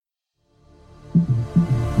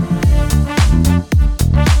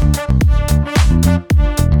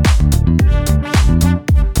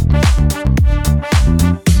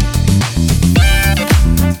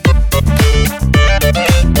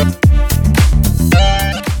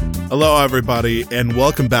Hello, everybody, and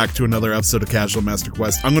welcome back to another episode of Casual Master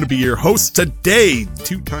Quest. I'm going to be your host today,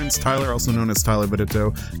 2 times Tyler, also known as Tyler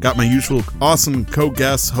Benito. Got my usual awesome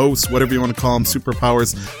co-guest, host, whatever you want to call them,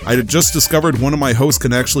 superpowers. I had just discovered one of my hosts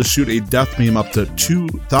can actually shoot a death beam up to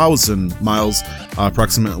 2,000 miles,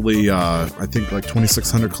 approximately, I think like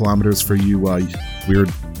 2,600 kilometers for you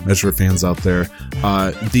weird Measure fans out there.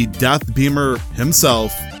 The death beamer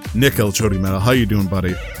himself, Nick El Chody Metal. How you doing,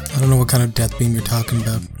 buddy? I don't know what kind of death beam you're talking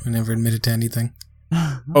about. I never admitted to anything.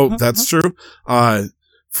 Oh, that's true.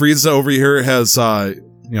 Frieza over here has, proceeded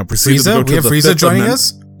Frieza? to go to We have the Frieza joining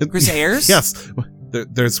us? Chris Ayers? Yes.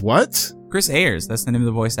 There's what? Chris Ayers. That's the name of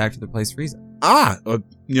the voice actor that plays Frieza.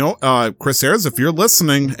 Chris Ayers, if you're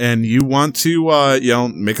listening and you want to,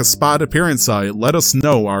 make a spot appearance, let us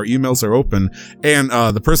know. Our emails are open. And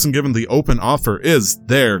the person given the open offer is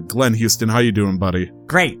there. Glenn Houston, how you doing, buddy?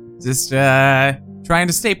 Great. Just trying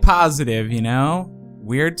to stay positive,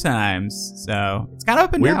 Weird times. So it's kind of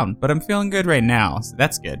up and down, but I'm feeling good right now. So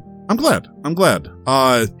that's good. I'm glad.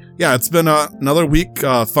 It's been another week,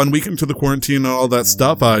 fun week into the quarantine and all that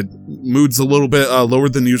stuff. Mood's a little bit lower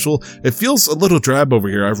than usual. It feels a little drab over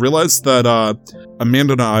here. I've realized that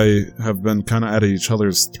Amanda and I have been kind of at each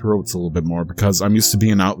other's throats a little bit more because I'm used to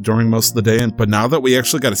being out during most of the day, but now that we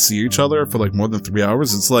actually got to see each other for like more than 3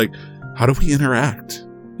 hours, it's like, how do we interact?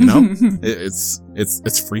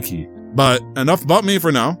 It's freaky. But enough about me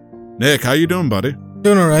for now. Nick, how you doing, buddy?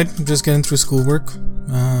 Doing alright. I'm just getting through schoolwork.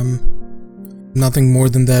 Nothing more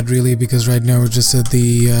than that, really, because right now we're just at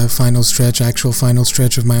the actual final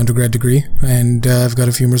stretch of my undergrad degree, and I've got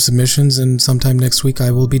a few more submissions, and sometime next week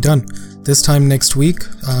I will be done. This time next week,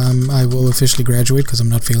 I will officially graduate because I'm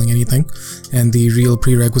not failing anything, and the real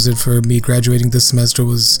prerequisite for me graduating this semester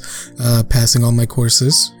was passing all my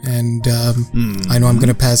courses, and I know I'm going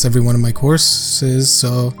to pass every one of my courses,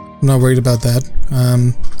 so I'm not worried about that.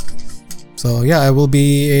 I will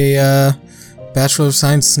be a Bachelor of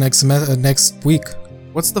Science next week.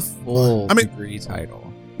 What's the full degree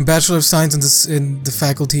title? Bachelor of Science in the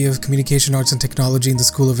Faculty of Communication Arts and Technology in the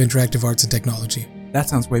School of Interactive Arts and Technology. That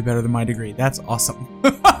sounds way better than my degree. That's awesome.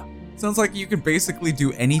 Sounds like you could basically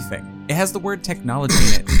do anything. It has the word technology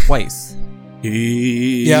in it twice.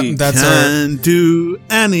 He can do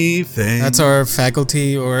anything. That's our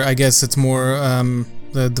faculty, or I guess it's more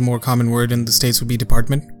the more common word in the States would be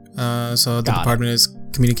department. So the department is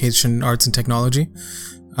Communication Arts and Technology.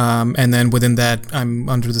 And then within that, I'm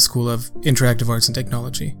under the School of Interactive Arts and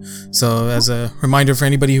Technology. So as a reminder for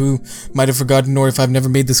anybody who might have forgotten, or if I've never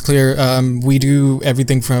made this clear, we do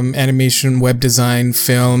everything from animation, web design,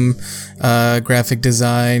 film, graphic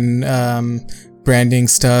design, branding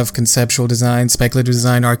stuff, conceptual design, speculative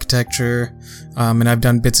design, architecture. And I've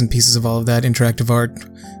done bits and pieces of all of that, interactive art.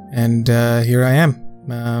 And here I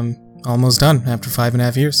am. Almost done after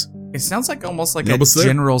 5.5 years. It sounds like almost like a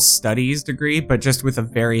general studies degree, but just with a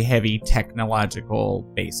very heavy technological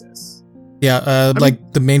basis. Yeah,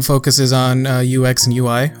 the main focus is on UX and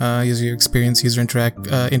UI, user experience, user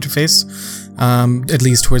interface, at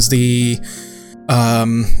least towards the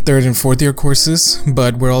 3rd and 4th year courses,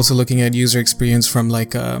 but we're also looking at user experience from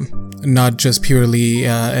not just purely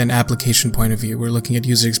an application point of view. We're looking at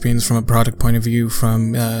user experience from a product point of view.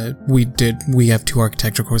 We have 2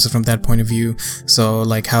 architecture courses from that point of view. So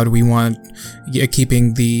how do we want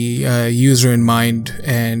keeping the user in mind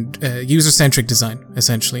and user-centric design,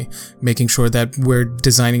 essentially, making sure that we're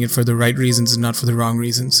designing it for the right reasons and not for the wrong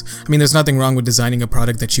reasons. I mean, there's nothing wrong with designing a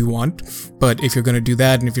product that you want, but if you're going to do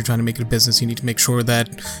that and if you're trying to make it a business, you need to make sure that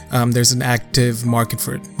there's an active market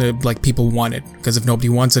for it. People want it, because if nobody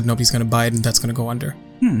wants it, nobody's going to buy it, and that's going to go under.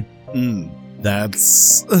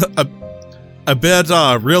 That's a bit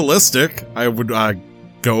realistic, I would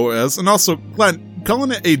go as. And also, Glenn,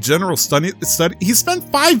 calling it a general study, he spent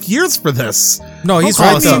 5 years for this. No, he's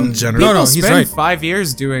right. People spend 5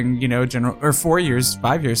 years doing, general, or 4 years,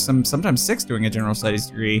 5 years, sometimes 6 doing a general studies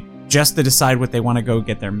degree just to decide what they want to go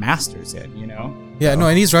get their master's in, Yeah, no,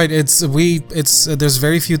 and he's right. There's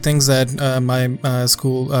very few things that my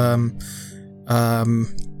school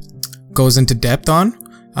goes into depth on.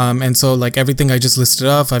 And so everything I just listed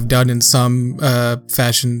off, I've done in some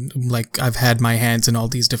fashion. I've had my hands in all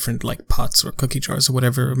these different pots or cookie jars or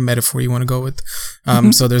whatever metaphor you want to go with.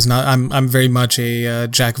 So I'm very much a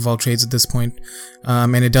jack of all trades at this point.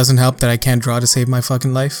 And it doesn't help that I can't draw to save my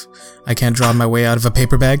fucking life. I can't draw my way out of a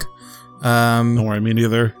paper bag. Don't worry, me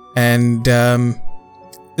neither. And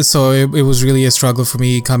so it was really a struggle for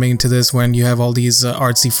me coming into this when you have all these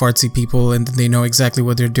artsy-fartsy people and they know exactly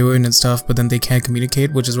what they're doing and stuff, but then they can't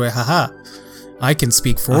communicate, which is where, I can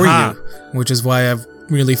speak for you, which is why I've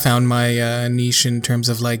really found my niche in terms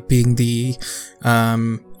of being the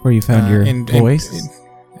Where you found your voice?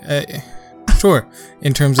 Sure.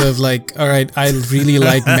 In terms of like, all right, I really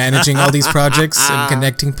like managing all these projects and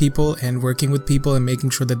connecting people and working with people and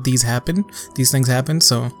making sure that these things happen.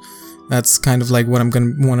 So that's kind of like what I'm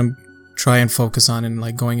going to want to try and focus on, and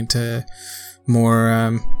like going into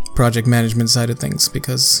more project management side of things,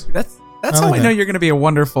 because that's how I know you're going to be a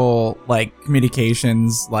wonderful like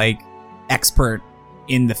communications like expert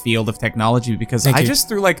in the field of technology, because I just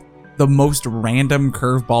threw like the most random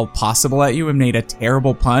curveball possible at you and made a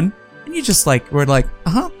terrible pun. And you just like were like,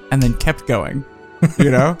 and then kept going, you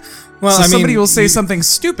know? Well, so somebody will say something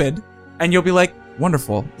stupid and you'll be like,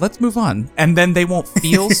 wonderful, let's move on. And then they won't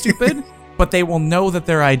feel stupid, but they will know that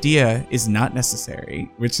their idea is not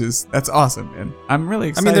necessary, that's awesome, man. I'm really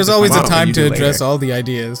excited. I mean, there's always a time to address all the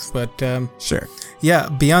ideas, but sure. Yeah,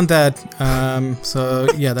 beyond that, so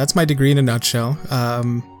yeah, that's my degree in a nutshell.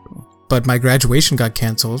 But my graduation got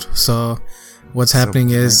canceled, so what's happening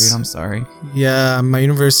is... Dude, I'm sorry. Yeah, my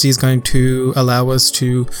university is going to allow us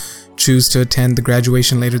to choose to attend the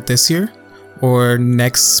graduation later this year or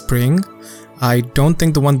next spring. I don't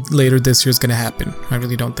think the one later this year is going to happen. I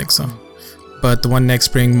really don't think so. But the one next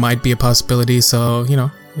spring might be a possibility, so, you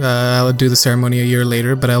know, I'll do the ceremony a year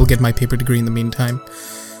later, but I'll get my paper degree in the meantime.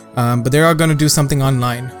 But they are going to do something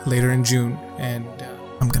online later in June, and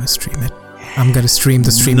I'm going to stream it. I'm going to stream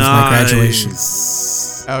the stream of my graduation.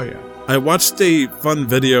 Oh, yeah. I watched a fun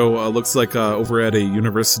video, looks like over at a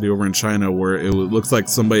university over in China, where it looks like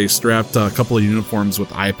somebody strapped a couple of uniforms with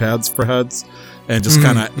iPads for heads and just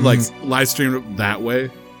kind of like live streamed it that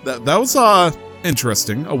way. That was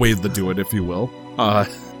interesting, a way to do it, if you will.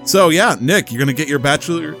 So yeah, Nick, you're gonna get your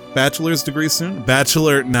bachelor's degree soon.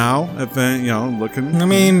 Bachelor now, if looking. I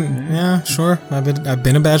mean, yeah, sure. I've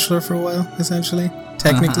been a bachelor for a while, essentially.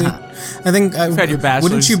 Technically, I think I've had your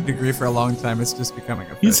bachelor's degree for a long time. It's just becoming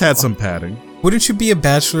a. He's had some padding. Wouldn't you be a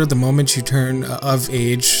bachelor the moment you turn of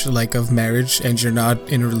age, like of marriage, and you're not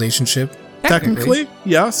in a relationship? Technically,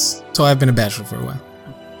 yes. So I've been a bachelor for a while.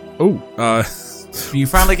 Oh, you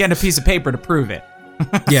finally get a piece of paper to prove it.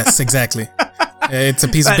 Yes, exactly. It's a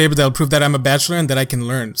piece of paper that'll prove that I'm a bachelor and that I can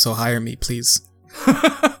learn. So hire me, please.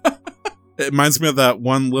 It reminds me of that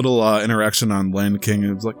one little interaction on Land King.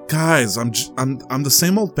 It was like, guys, I'm the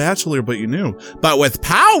same old bachelor, but you knew, but with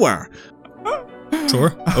power.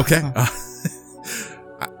 Sure. Okay.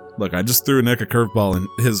 Look, I just threw Nick a curveball, and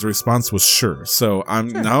his response was sure. So I'm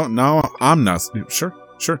now I'm not sure.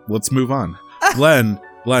 Let's move on. Glenn,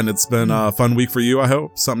 it's been a fun week for you. I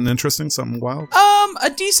hope something interesting, something wild. A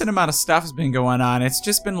decent amount of stuff has been going on. It's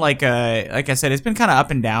just been like I said, it's been kind of up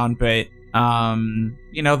and down, but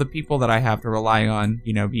the people that I have to rely on,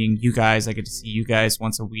 being you guys, I get to see you guys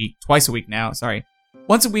twice a week now. Sorry,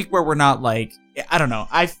 once a week where we're not like, I don't know.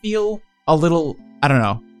 I feel a little, I don't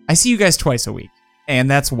know. I see you guys twice a week, and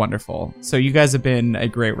that's wonderful. So you guys have been a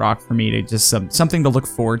great rock for me to just something to look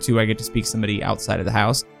forward to. I get to speak to somebody outside of the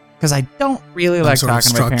house, because I don't really like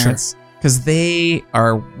talking to my parents, because they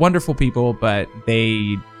are wonderful people, but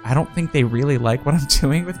I don't think they really like what I'm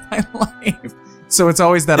doing with my life. So it's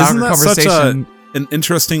always that awkward conversation. Such an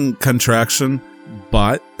interesting contraction,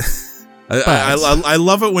 but I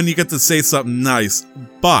love it when you get to say something nice,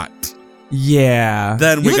 but yeah,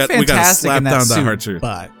 then we got to slap down the hard truth.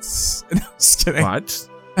 But no, just kidding. But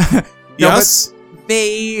yes,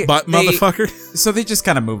 but motherfucker. So they just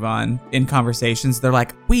kind of move on in conversations. They're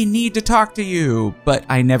like, we need to talk to you, but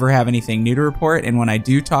I never have anything new to report. And when I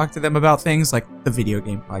do talk to them about things like the video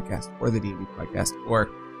game podcast or the D&D podcast or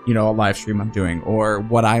a live stream I'm doing or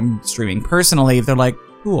what I'm streaming personally, they're like,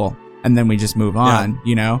 cool. And then we just move on,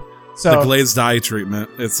 So the glazed eye treatment.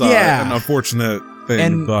 It's an unfortunate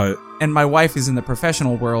thing, and my wife is in the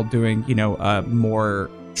professional world doing, a more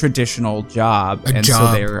traditional job.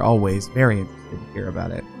 So they're always very interested to hear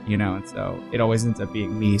about it, and so it always ends up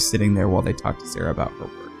being me sitting there while they talk to Sarah about her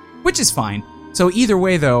work, which is fine. So either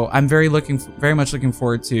way, though, I'm very much looking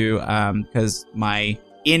forward to, because my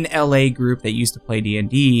in LA group that used to play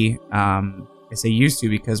D&D, I say used to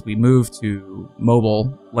because we moved to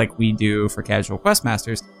mobile like we do for Casual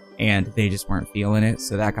Questmasters, and they just weren't feeling it,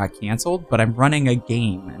 so that got canceled. But I'm running a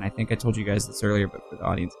game, and I think I told you guys this earlier, but for the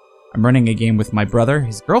audience, I'm running a game with my brother,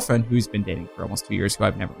 his girlfriend, who's been dating for almost 2 years, who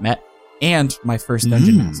I've never met, and my first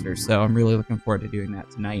Dungeon Master, so I'm really looking forward to doing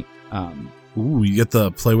that tonight. Ooh, you get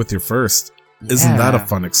to play with your first. Isn't that a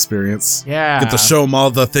fun experience? Yeah. Get to show them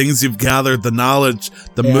all the things you've gathered, the knowledge,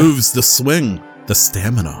 the moves, the swing, the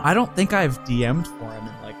stamina. I don't think I've DM'd for him.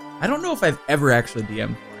 And I don't know if I've ever actually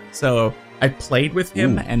DM'd for him. So I played with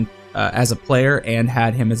him and as a player and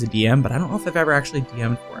had him as a DM, but I don't know if I've ever actually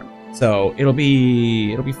DM'd for him. So it'll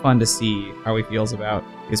be fun to see how he feels about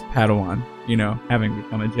his Padawan, having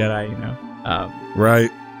become a Jedi,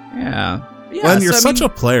 Right. Yeah. Len, you're such a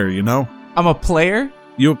player, I'm a player?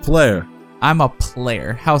 You're a player. I'm a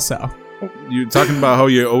player. How so? You're talking about how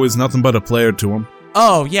you're always nothing but a player to him.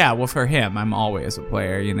 Oh, yeah. Well, for him, I'm always a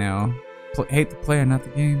player, hate the player, not the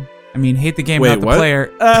game. I mean, hate the game, not the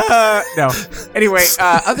player. No. Anyway,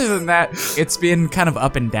 other than that, it's been kind of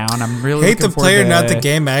up and down. I'm really hate the player, not the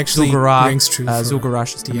game. Actually, rings true.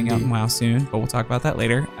 Zul'Garash is coming out in WoW soon, but we'll talk about that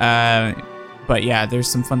later. But yeah, there's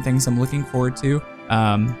some fun things I'm looking forward to.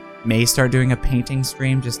 May start doing a painting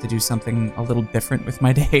stream just to do something a little different with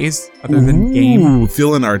my days, other than game. Ooh,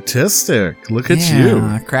 feeling artistic. Look at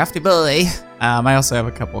you, crafty boy. I also have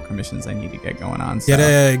a couple of commissions I need to get going on. So,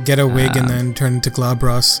 get a wig and then turn into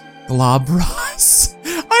Globros. Globros.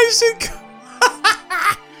 I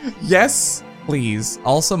should. Yes, please.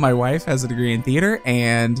 Also, my wife has a degree in theater,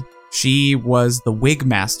 and she was the wig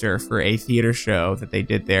master for a theater show that they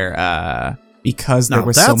did there. Because there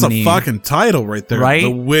were so many. That's a fucking title right there, right?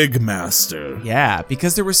 The Wig Master. Yeah,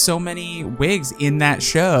 because there were so many wigs in that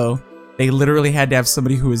show. They literally had to have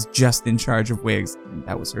somebody who was just in charge of wigs. And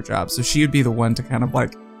that was her job. So she would be the one to kind of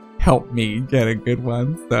help me get a good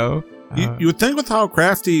one. So you would think with how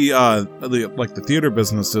crafty the theater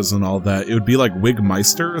business is and all that, it would be like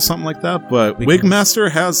Wigmeister or something like that. But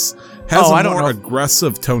Wigmaster has a more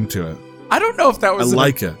aggressive tone to it. I don't know if that was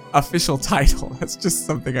an official title. That's just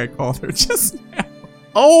something I called her just now.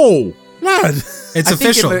 Oh, God. It's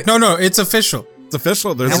official. No, it's official. It's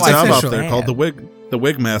official. There's a job out there called the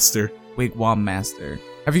Wigmaster. Wigwam Master.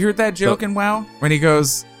 Have you heard that joke in WoW? When he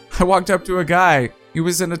goes, I walked up to a guy. He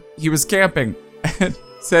was camping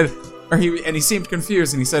and he seemed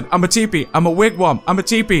confused and he said, I'm a teepee. I'm a wigwam. I'm a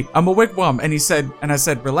teepee. I'm a wigwam. And I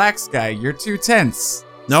said, relax, guy. You're too tense.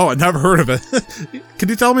 No, I never heard of it. Can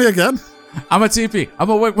you tell me again? I'm a teepee. I'm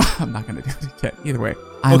a wigwam. I'm not going to do it again. Either way,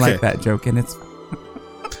 I like that joke and it's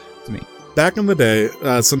to me. Back in the day,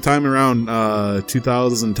 sometime around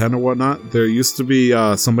 2010 or whatnot, there used to be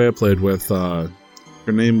somebody I played with.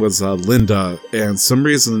 Her name was Linda, and some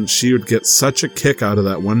reason she would get such a kick out of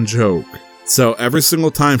that one joke. So every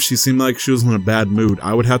single time she seemed like she was in a bad mood,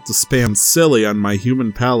 I would have to spam silly on my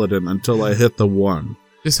human paladin until I hit the one.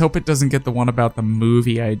 Just hope it doesn't get the one about the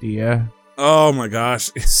movie idea. Oh my gosh.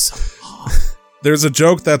 It's so long. There's a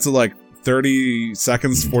joke that's 30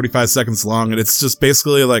 seconds, 45 seconds long, and it's just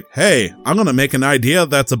basically hey, I'm gonna make an idea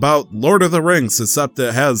that's about Lord of the Rings, except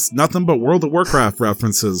it has nothing but World of Warcraft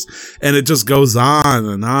references, and it just goes on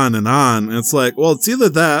and on and on. And it's well, it's either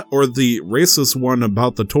that or the racist one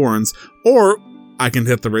about the Torrens, or I can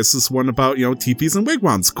hit the racist one about, teepees and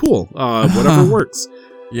wigwams. Cool. Whatever works.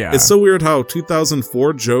 Yeah. It's so weird how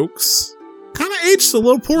 2004 jokes kind of aged a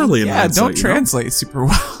little poorly in hindsight, don't translate super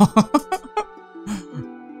well.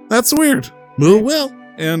 That's weird. Well.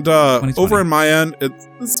 And over on my end,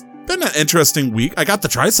 it's been an interesting week. I got to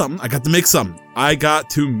try something. I got to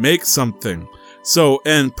make something. So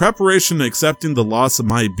in preparation to accepting the loss of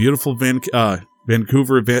my beautiful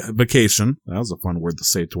Vancouver vacation, that was a fun word to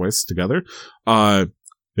say twice together.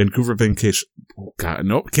 Vancouver vacation. Oh God,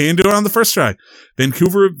 nope, can't do it on the first try.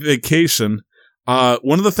 Vancouver vacation.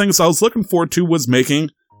 One of the things I was looking forward to was making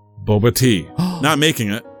boba tea. Not making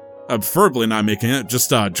it. Preferably not making it, just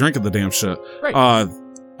drinking the damn shit. Right.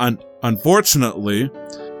 Unfortunately,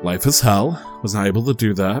 life is hell. Was not able to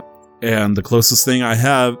do that. And the closest thing I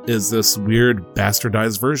have is this weird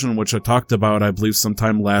bastardized version, which I talked about, I believe,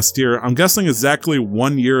 sometime last year. I'm guessing exactly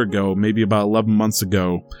 1 year ago, maybe about 11 months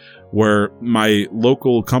ago, where my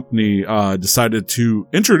local company decided to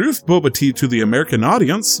introduce boba tea to the American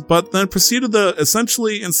audience, but then proceeded to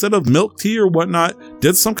essentially, instead of milk tea or whatnot,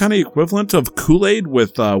 did some kind of equivalent of Kool-Aid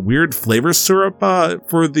with weird flavor syrup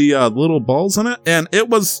for the little balls in it, and it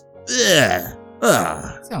was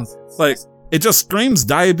Sounds it just screams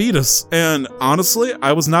diabetes, and honestly,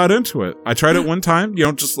 I was not into it. I tried it one time,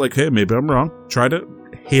 just hey, maybe I'm wrong. Tried it,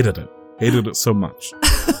 hated it so much.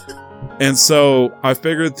 And so I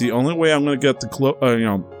figured the only way I'm going to get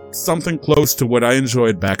something close to what I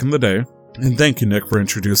enjoyed back in the day. And thank you, Nick, for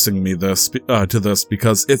introducing me to this,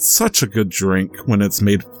 because it's such a good drink when it's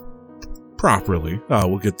made properly.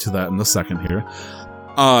 We'll get to that in a second here.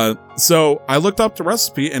 So I looked up the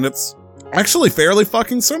recipe, and it's actually fairly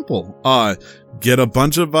fucking simple. Get a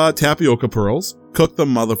bunch of tapioca pearls, cook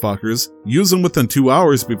them motherfuckers, use them within 2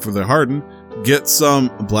 hours before they harden, get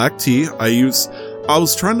some black tea. I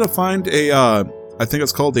was trying to find I think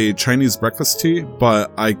it's called a Chinese breakfast tea,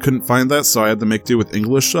 but I couldn't find that, so I had to make do with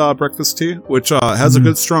English breakfast tea, which has a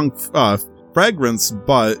good strong fragrance,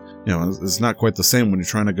 but it's not quite the same when you're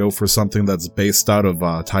trying to go for something that's based out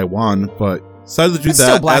of Taiwan, but decided to do It's that,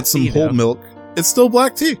 still black add some tea, whole though. milk. It's still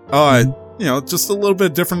black tea. Just a little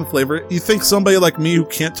bit different flavor. You think somebody like me who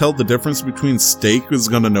can't tell the difference between steak is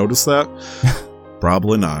going to notice that?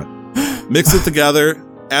 Probably not. Mix it together,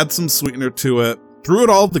 add some sweetener to it, threw it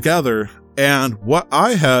all together, and what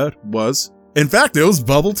I had was, in fact, it was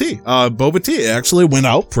bubble tea. Boba tea. It actually went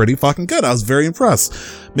out pretty fucking good. I was very impressed.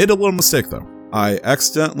 Made a little mistake, though. I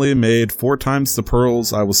accidentally made 4 times the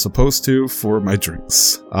pearls I was supposed to for my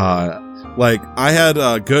drinks. I had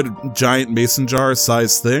a good giant mason jar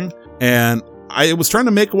size thing, and I was trying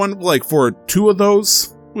to make one for 2 of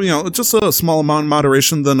those, just a small amount of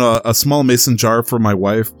moderation than a small mason jar for my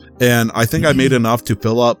wife. And I think I made enough to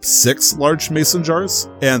fill up 6 large mason jars.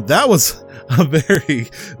 And that was a very,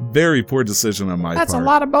 very poor decision on my part. That's a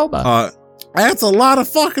lot of boba. That's a lot of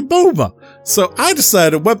fucking boba. So I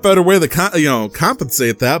decided what better way to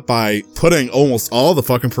compensate that by putting almost all the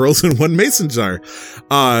fucking pearls in one mason jar.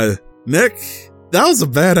 Nick, that was a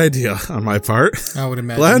bad idea on my part. I would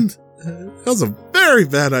imagine. Glenn, that was a very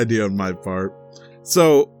bad idea on my part.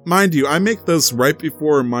 So, mind you, I make this right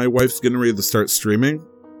before my wife's getting ready to start streaming.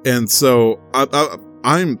 And so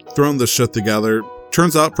I'm throwing this shit together.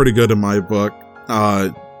 Turns out pretty good in my book.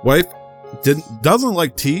 Wife doesn't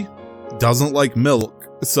like tea, doesn't like milk.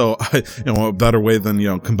 So, a better way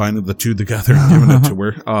than, combining the 2 together and giving it to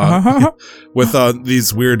her. With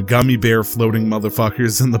these weird gummy bear floating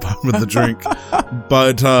motherfuckers in the bottom of the drink.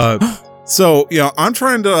 But, so, I'm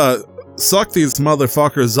trying to suck these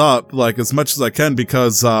motherfuckers up, as much as I can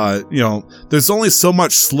because, there's only so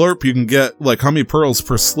much slurp you can get, how many pearls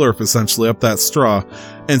per slurp, essentially, up that straw.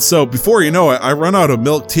 And so, before you know it, I run out of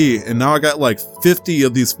milk tea, and now I got, 50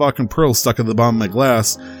 of these fucking pearls stuck at the bottom of my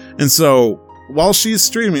glass. And so, while she's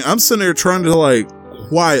streaming, I'm sitting there trying to,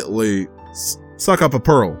 quietly suck up a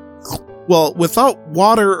pearl. Well, without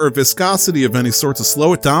water or viscosity of any sort to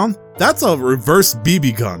slow it down, that's a reverse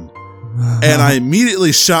BB gun. And I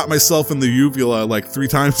immediately shot myself in the uvula 3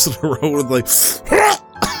 times in a row with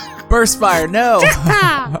Burst fire, no.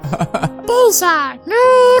 Bullseye,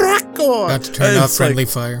 no record. About to turn off friendly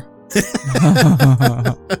fire.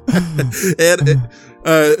 And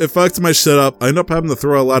it fucked my shit up. I ended up having to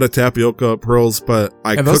throw a lot of tapioca pearls, but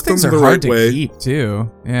I cooked them the right way. Keep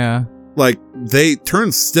too. Yeah. They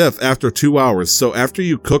turn stiff after 2 hours. So after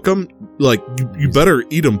you cook them, you better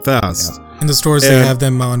eat them fast. Yeah. In the stores, they have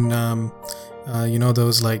them on,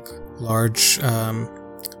 those large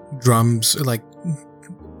drums,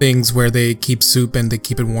 things where they keep soup and they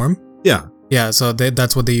keep it warm. Yeah. Yeah, so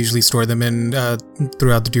that's what they usually store them in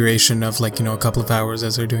throughout the duration of a couple of hours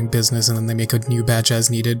as they're doing business, and then they make a new batch as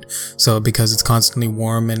needed. So because it's constantly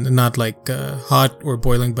warm and not hot or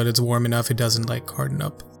boiling, but it's warm enough, it doesn't harden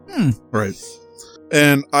up. Right.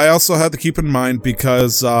 And I also had to keep in mind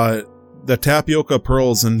because the tapioca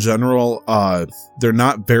pearls in general, they're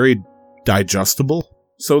not very digestible,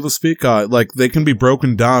 so to speak. They can be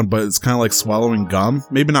broken down, but it's kind of like swallowing gum.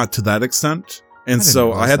 Maybe not to that extent. And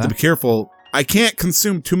so I had to be careful. I can't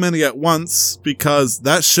consume too many at once because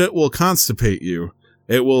that shit will constipate you.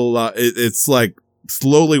 It will, it's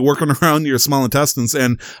slowly working around your small intestines.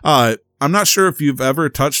 And, I'm not sure if you've ever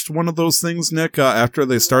touched one of those things, Nick, after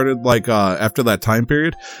they started, after that time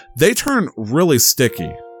period. They turn really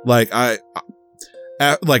sticky. I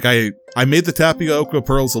made the tapioca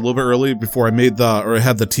pearls a little bit early before I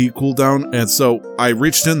had the tea cool down. And so I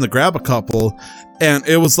reached in to grab a couple, and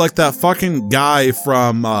it was like that fucking guy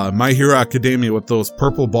from My Hero Academia with those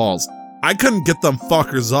purple balls. I couldn't get them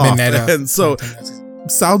fuckers off. And so,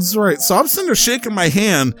 sounds right. So I'm sitting there shaking my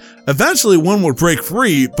hand. Eventually one would break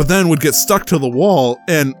free, but then would get stuck to the wall.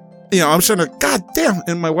 And, I'm trying to, God damn.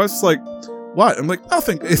 And my wife's like, what? I'm like,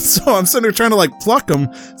 nothing. And so I'm sitting there trying to pluck them.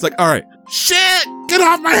 It's all right, shit, get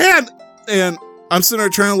off my hand. And I'm sitting there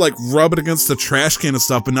trying to rub it against the trash can and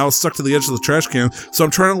stuff, but now it's stuck to the edge of the trash can. So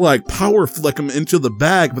I'm trying to power flick them into the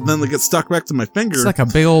bag, but then they get stuck back to my finger. It's like a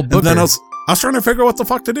big old booger. And then I was trying to figure out what the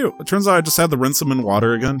fuck to do. It turns out I just had to rinse them in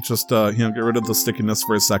water again, just get rid of the stickiness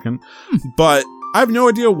for a second. But I have no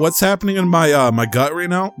idea what's happening in my my gut right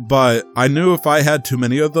now, but I knew if I had too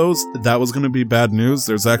many of those, that was going to be bad news.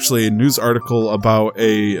 There's actually a news article about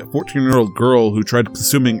a 14-year-old girl who tried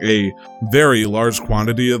consuming a very large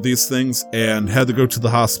quantity of these things and had to go to the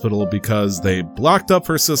hospital because they blocked up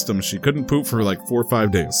her system. She couldn't poop for 4 or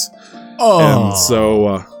 5 days. Oh. And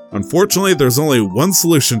so, unfortunately, there's only one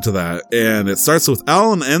solution to that, and it starts with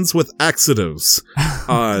L and ends with laxatives.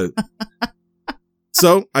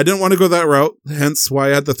 So I didn't want to go that route, hence why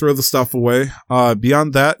I had to throw the stuff away.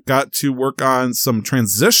 Beyond that, got to work on some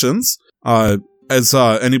transitions. As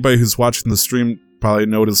anybody who's watching the stream probably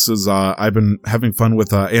noticed is I've been having fun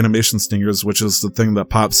with animation stingers, which is the thing that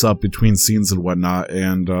pops up between scenes and whatnot,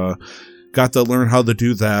 and got to learn how to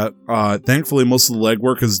do that. Thankfully, most of the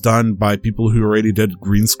legwork is done by people who already did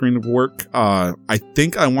green screen work. I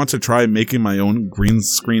think I want to try making my own green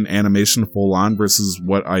screen animation full on versus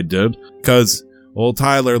what I did, because old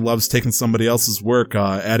Tyler loves taking somebody else's work,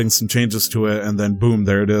 adding some changes to it, and then boom,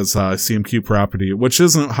 there it is, CMQ property, which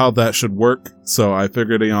isn't how that should work. So I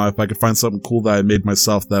figured, if I could find something cool that I made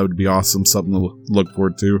myself, that would be awesome, something to look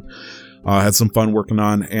forward to. Had some fun working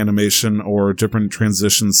on animation or different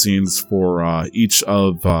transition scenes for each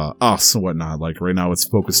of us and whatnot. Like right now it's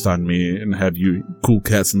focused on me and have you cool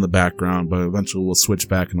cats in the background, but eventually we'll switch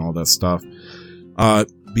back and all that stuff.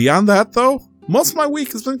 Beyond that though, most of my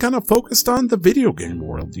week has been kind of focused on the video game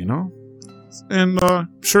world, And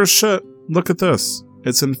sure as shit, look at this.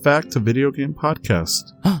 It's in fact a video game podcast.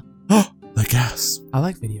 The gas. I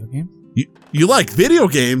like video games. You like video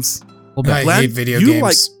games? I hate video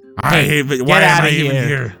games. I hate video. Why am I even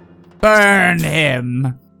here? Burn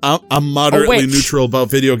him. I'm moderately neutral about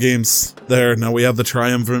video games. There, now we have the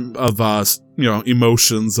triumvirate of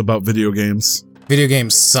emotions about video games. Video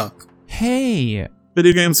games suck. Hey.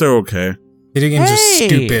 Video games are okay. Video games are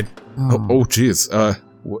stupid. Oh, jeez.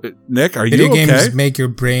 Nick, are video you okay? Video games make your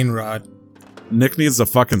brain rot. Nick needs a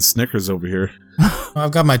fucking Snickers over here.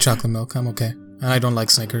 I've got my chocolate milk. I'm okay. I don't like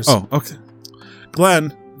Snickers. Oh, okay.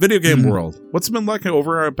 Glenn, video game world. What's it been like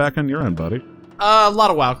over back on your end, buddy? A lot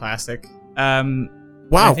of WoW Classic.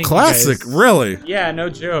 WoW Classic, really? Yeah, no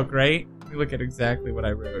joke, right? Let me look at exactly what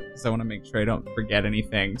I wrote because I want to make sure I don't forget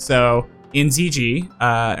anything. So in ZG,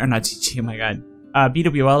 or not ZG, oh my god,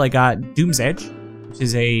 BWL, I got Doom's Edge, which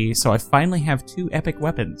is so I finally have 2 epic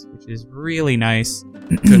weapons, which is really nice.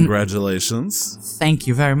 Congratulations. Thank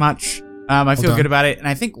you very much. I feel good about it. And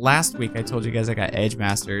I think last week I told you guys I got Edge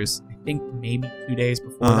Masters. I think maybe 2 days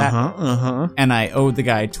before that. And I owed the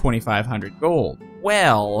guy 2,500 gold.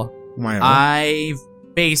 Well, I've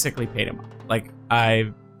basically paid him off. Like,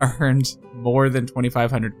 I've earned more than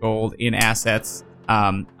 2,500 gold in assets.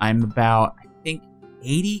 I'm about, I think,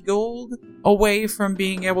 80 gold away from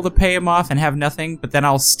being able to pay him off and have nothing. But then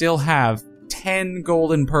I'll still have 10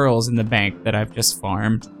 golden pearls in the bank that I've just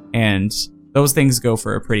farmed. And those things go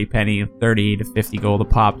for a pretty penny, 30 to 50 gold a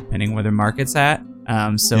pop, depending where the market's at.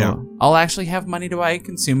 I'll actually have money to buy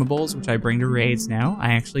consumables, which I bring to raids now.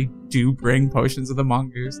 I actually do bring potions of the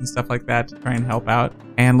mongoose and stuff like that to try and help out.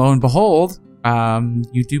 And lo and behold,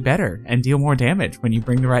 you do better and deal more damage when you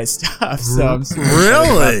bring the right stuff. So I'm super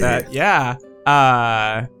excited about that. Yeah.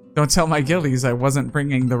 Don't tell my guildies I wasn't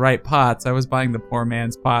bringing the right pots. I was buying the poor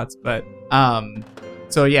man's pots, but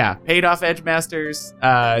so yeah, paid off Edge Masters.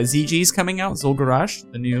 ZG's coming out,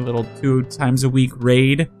 Zul'Garash, the new little 2 times a week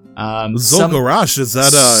raid. Zul'Garash, is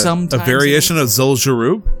that a variation of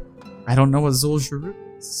Zul'Jurub? I don't know what Zul'Jurub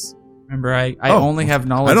is. Remember, I only have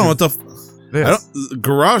knowledge. I don't know what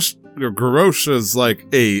Garrosh is like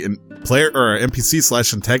a player or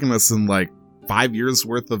NPC / antagonist in like 5 years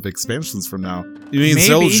worth of expansions from now. You mean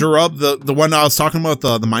Zul'Jurub, the one I was talking about,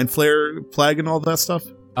 the Mind Flayer plague and all that stuff?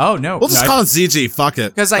 Oh no, we'll just call it ZG. Fuck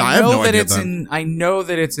it, because I know that it's in. I know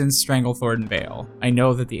that it's in Stranglethorn Vale. I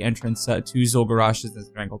know that the entrance to Zul'Garash is in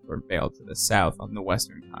Stranglethorn Vale to the south on the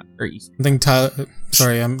western or east. I think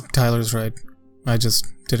Tyler's right. I just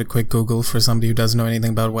did a quick Google for somebody who doesn't know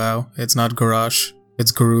anything about WoW. It's not Garrosh.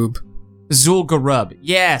 It's Garub. Zul'Gurub.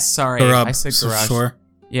 Yes, sorry, Garub, I said Garrosh. Sure.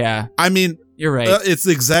 Yeah, I mean, you're right. It's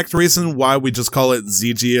the exact reason why we just call it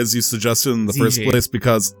ZG as you suggested in the first place,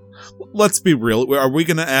 because. Let's be real. Are we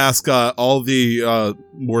going to ask all the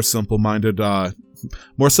more simple-minded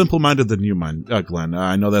than you, Glenn?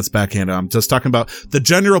 I know that's backhanded. I'm just talking about the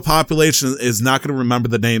general population is not going to remember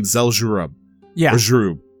the name Zul'Jurub, or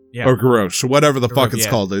Jurub, or Garrosh, or whatever the fuck it's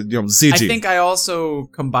called. ZG. I think I also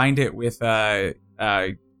combined it with Garrosh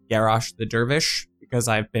the Dervish because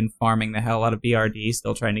I've been farming the hell out of BRD,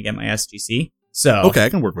 still trying to get my SGC. So okay, I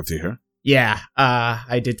can work with you here. Yeah,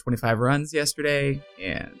 I did 25 runs yesterday,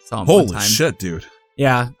 and saw him Holy one time. Shit, dude.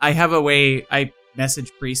 Yeah, I have a way, I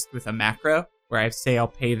message Priest with a macro, where I say I'll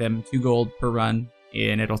pay them 2 gold per run,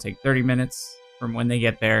 and it'll take 30 minutes from when they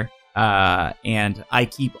get there, and I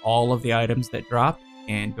keep all of the items that drop,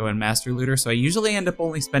 and go in Master Looter, so I usually end up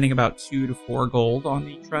only spending about 2 to 4 gold on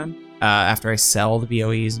each run, after I sell the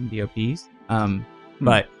BOEs and BOPs,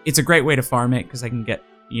 but it's a great way to farm it, because I can get,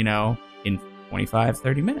 in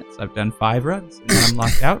 25-30 minutes. I've done 5 runs, and then I'm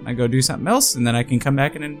locked out, and I go do something else, and then I can come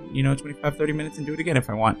back and in 25-30 minutes and do it again if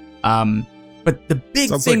I want. But the big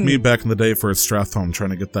Sounds thing, like me back in the day for a Stratholme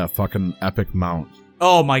trying to get that fucking epic mount.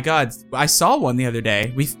 Oh my god, I saw one the other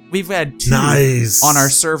day. We've had 2 nice on our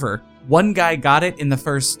server. One guy got it in the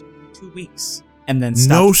first 2 weeks and then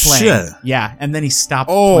stopped playing. No shit. Yeah, and then he stopped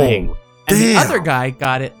playing. And the other guy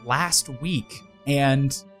got it last week,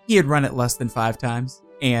 and he had run it less than 5 times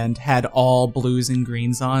and had all blues and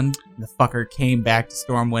greens on. The fucker came back to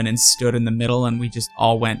Stormwind and stood in the middle, and we just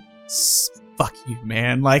all went, fuck you,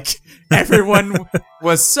 man. Like, everyone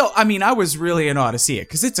was so... I mean, I was really in awe to see it,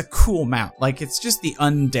 because it's a cool mount. Like, it's just the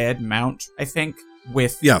undead mount, I think,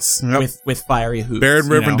 with with fiery hoops. Baron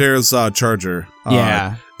Rivendare's charger.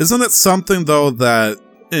 Yeah. Isn't it something, though, that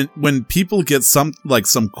when people get some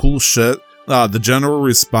cool shit, the general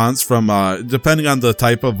response from, depending on the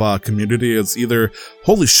type of community, it's either,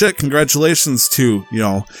 holy shit, congratulations, to,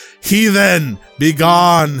 heathen, be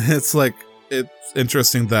gone. It's like, it's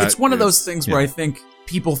interesting that... It's one of those things where I think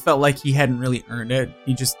people felt like he hadn't really earned it.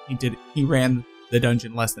 He ran the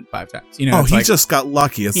dungeon less than 5 times. He just got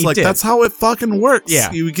lucky. It's like, that's how it fucking works.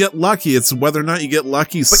 Yeah. You get lucky. It's whether or not you get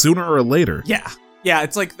lucky sooner or later. Yeah. Yeah,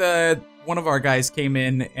 it's like one of our guys came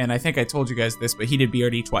in, and I think I told you guys this, but he did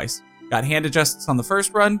BRD twice. Got hand adjusts on the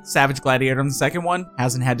first run, Savage Gladiator on the second one,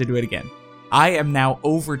 hasn't had to do it again. I am now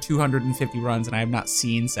over 250 runs, and I have not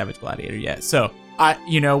seen Savage Gladiator yet. So,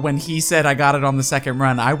 when he said I got it on the second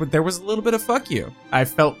run, there was a little bit of fuck you. I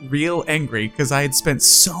felt real angry, because I had spent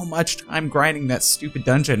so much time grinding that stupid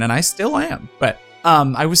dungeon, and I still am. But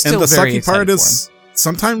I was still very excited. And the sucky part is,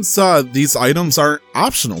 sometimes these items aren't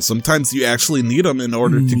optional. Sometimes you actually need them in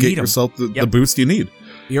order to get yourself the boost you need.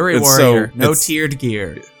 Fury Warrior, no tiered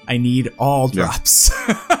gear. I need all drops.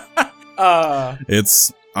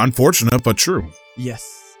 It's unfortunate, but true.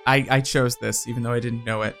 Yes. I chose this, even though I didn't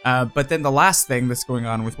know it. But then the last thing that's going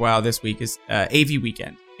on with WoW this week is AV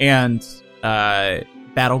Weekend. And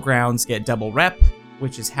Battlegrounds get double rep,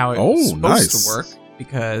 which is how it was supposed to work.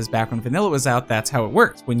 Because back when Vanilla was out, that's how it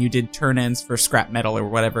worked. When you did turn ends for scrap metal or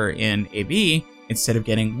whatever in AV, instead of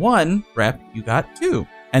getting 1 rep, you got 2.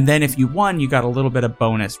 And then if you won, you got a little bit of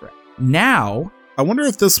bonus rep. Now... I wonder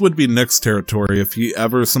if this would be Nick's territory if he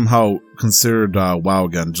ever somehow considered WoW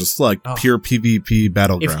again, just like pure PvP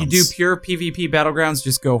Battlegrounds. If you do pure PvP Battlegrounds,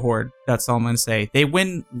 just go Horde. That's all I'm going to say. They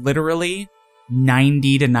win literally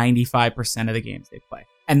 90 to 95% of the games they play.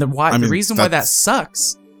 And the reason why that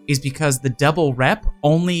sucks is because the double rep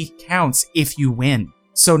only counts if you win.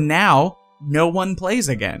 So now, no one plays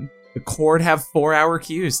again. The Horde have 4-hour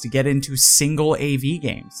queues to get into single AV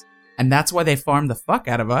games. And that's why they farm the fuck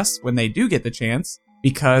out of us when they do get the chance,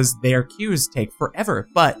 because their queues take forever.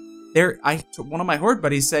 But one of my Horde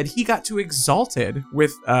buddies said he got to Exalted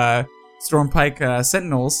with Stormpike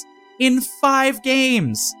Sentinels in 5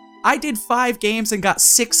 games. I did 5 games and got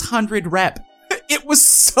 600 rep. It was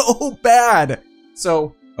so bad.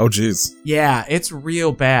 So... Oh, geez. Yeah, it's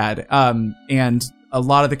real bad. And a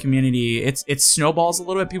lot of the community, it snowballs a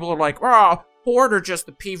little bit. People are like, oh, Horde are just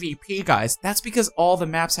the PvP guys. That's because all the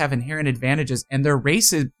maps have inherent advantages, and their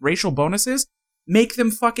racial bonuses make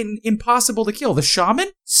them fucking impossible to kill. The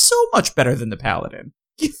Shaman, so much better than the Paladin.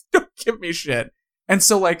 Don't give me shit. And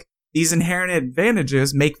so, these inherent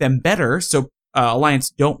advantages make them better, so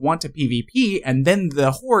Alliance don't want to PvP, and then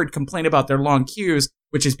the Horde complain about their long queues,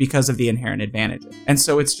 which is because of the inherent advantages. And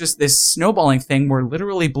so it's just this snowballing thing where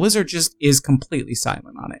literally Blizzard just is completely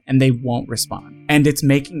silent on it, and they won't respond. And it's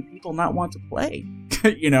making people not want to play,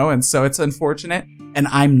 and so it's unfortunate. And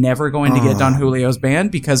I'm never going to get Don Julio's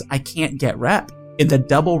banned because I can't get rep. In the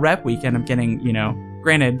double rep weekend, I'm getting,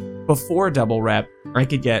 granted, before double rep, I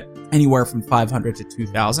could get anywhere from 500 to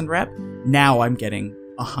 2,000 rep. Now I'm getting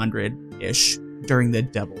 100-ish during the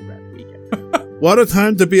double rep weekend. What a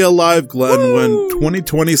time to be alive, Glenn, when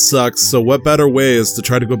 2020 sucks, so what better way is to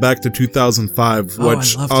try to go back to 2005,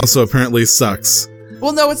 which also apparently sucks.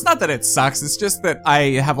 Well, no, it's not that it sucks, it's just that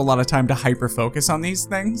I have a lot of time to hyper-focus on these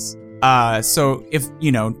things. So if,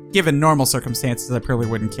 given normal circumstances, I probably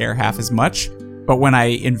wouldn't care half as much, but when I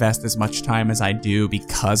invest as much time as I do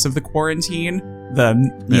because of the quarantine,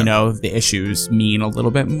 the issues mean a little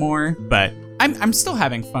bit more, but... I'm still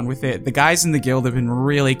having fun with it. The guys in the guild have been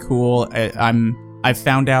really cool. I've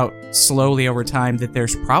found out slowly over time that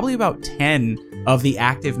there's probably about 10 of the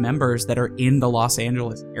active members that are in the Los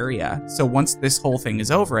Angeles area. So once this whole thing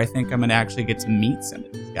is over, I think I'm going to actually get to meet some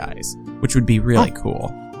of these guys, which would be really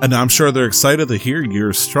cool. And I'm sure they're excited to hear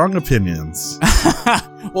your strong opinions.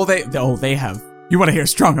 Well, they have. You want to hear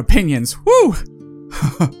strong opinions? Woo!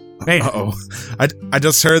 Uh-oh. I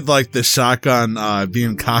just heard the shotgun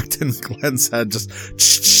being cocked in Glenn's head,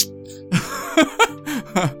 just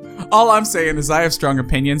All I'm saying is I have strong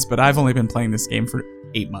opinions, but I've only been playing this game for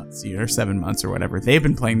 8 months, or 7 months or whatever. They've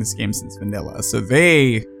been playing this game since vanilla, so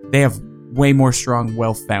they have way more strong,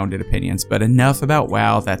 well-founded opinions. But enough about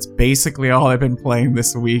WoW. That's basically all I've been playing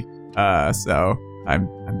this week. So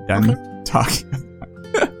I'm done talking.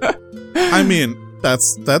 I mean,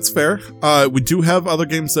 that's fair. We do have other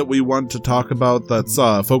games that we want to talk about that's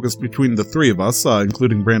focused between the three of us,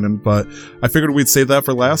 including Brandon, but I figured we'd save that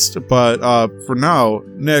for last. But for now,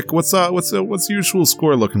 Nick, what's the usual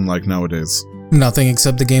score looking like nowadays? Nothing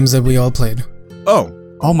except the games that we all played.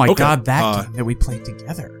 Oh my god, that game that we played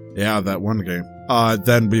together. Yeah, that one game.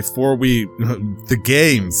 Then before the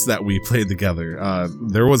games that we played together,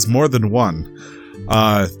 there was more than one.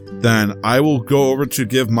 Then I will go over to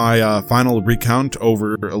give my final recount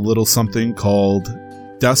over a little something called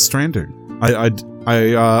Death Stranding.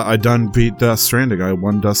 I done beat Death Stranding. I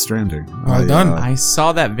won Death Stranding. Well done. I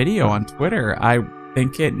saw that video on Twitter. I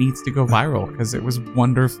think it needs to go viral because it was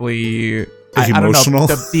wonderfully emotional. I don't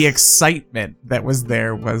know, the excitement that was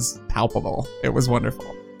there was palpable. It was wonderful.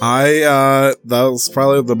 That was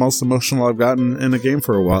probably the most emotional I've gotten in a game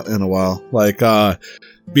for a while. Like,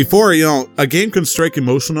 before, a game can strike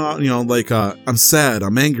emotional, like, I'm sad,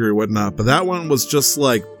 I'm angry or whatnot, but that one was just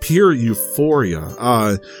like pure euphoria.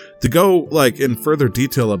 To go, like, in further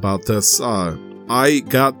detail about this, I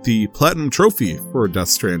got the Platinum Trophy for Death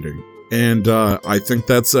Stranding. And, I think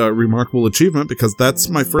that's a remarkable achievement because that's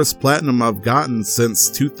my first Platinum I've gotten since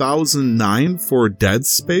 2009 for Dead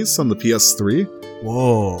Space on the PS3.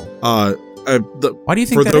 Whoa. Why do you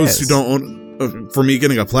think for that those is? who don't own, for me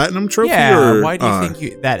getting a platinum trophy? Yeah, or, why do you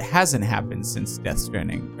think that hasn't happened since Death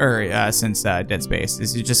Stranding or since Dead Space?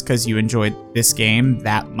 Is it just because you enjoyed this game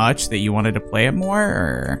that much that you wanted to play it more,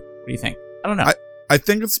 or what do you think? I don't know. I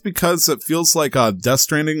think it's because it feels like Death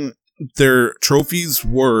Stranding, their trophies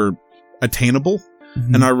were attainable.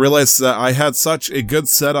 Mm-hmm. And I realized that I had such a good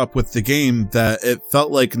setup with the game that it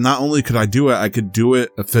felt like not only could I do it, I could do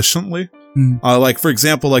it efficiently. Like, for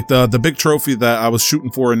example, like the big trophy that I was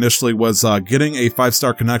shooting for initially was getting a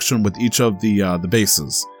 5-star connection with each of the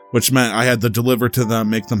bases, which meant I had to deliver to them,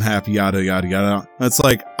 make them happy, yada, yada, yada. And it's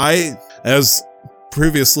like I, as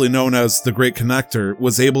previously known as the Great Connector,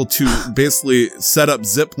 was able to basically set up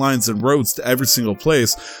zip lines and roads to every single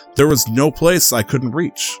place. There was no place I couldn't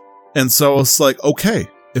reach. And so it's like, okay,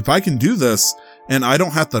 if I can do this and I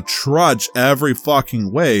don't have to trudge every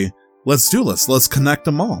fucking way, let's do this. Let's connect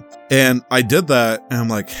them all. And I did that, and I'm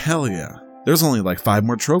like, hell yeah. There's only like 5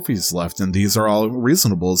 more trophies left, and these are all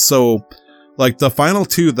reasonable. So, like, the final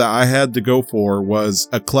 2 that I had to go for was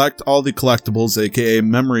collect all the collectibles, aka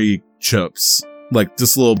memory chips. Like,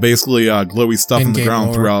 this little, basically, glowy stuff in the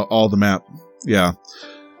ground throughout all the map. Yeah.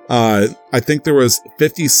 I think there was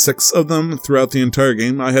 56 of them throughout the entire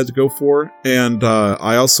game I had to go for, and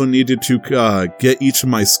I also needed to get each of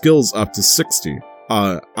my skills up to 60.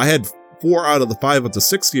 I had 4 out of the 5 of the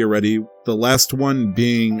 60 already, the last one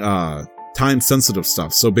being time-sensitive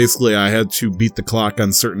stuff. So basically, I had to beat the clock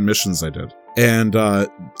on certain missions I did. And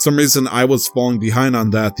some reason I was falling behind on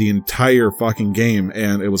that the entire fucking game,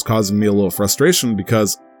 and it was causing me a little frustration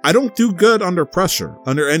because I don't do good under pressure,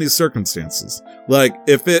 under any circumstances. Like,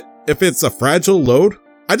 if it's a fragile load,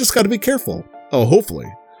 I just gotta be careful. Oh,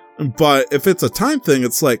 hopefully. But if it's a time thing,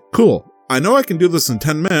 it's like, cool, I know I can do this in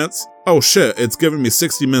 10 minutes. Oh shit, it's giving me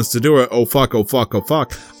 60 minutes to do it. Oh fuck, oh fuck, oh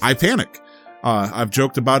fuck. I panic. I've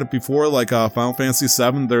joked about it before, like Final Fantasy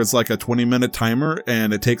VII, there's like a 20-minute timer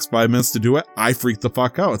and it takes 5 minutes to do it. I freak the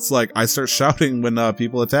fuck out. It's like I start shouting when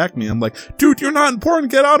people attack me. I'm like, dude, you're not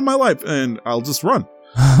important. Get out of my life. And I'll just run.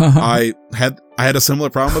 I had a similar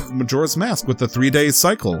problem with Majora's Mask with the 3-day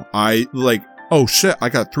cycle. I like, oh shit, I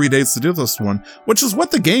got 3 days to do this one, which is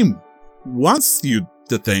what the game wants you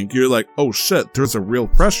to think. You're like, oh shit, there's a real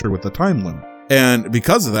pressure with the time limit. And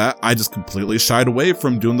because of that, I just completely shied away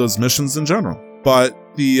from doing those missions in general. But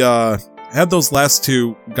had those last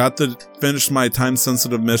 2, got to finish my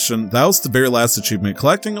time-sensitive mission. That was the very last achievement.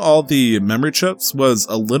 Collecting all the memory chips was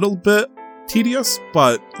a little bit tedious,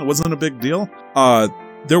 but it wasn't a big deal.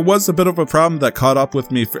 There was a bit of a problem that caught up with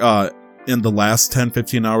me in the last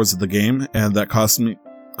 10-15 hours of the game, and that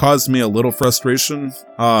caused me a little frustration.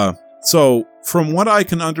 So, from what I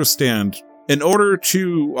can understand, in order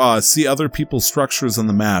to see other people's structures on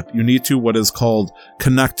the map, you need to what is called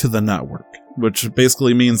connect to the network, which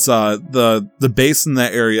basically means the base in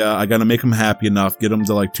that area, I gotta make them happy enough, get them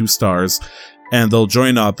to like 2 stars, and they'll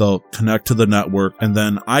join up, they'll connect to the network, and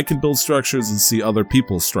then I can build structures and see other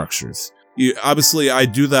people's structures. Obviously, I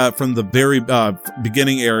do that from the very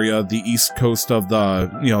beginning area, the east coast of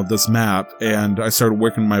this map, and I started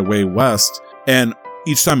working my way west, and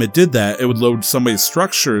each time it did that, it would load somebody's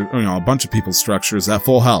structure, a bunch of people's structures at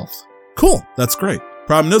full health. Cool, that's great.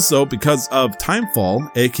 Problem is, though, because of timefall,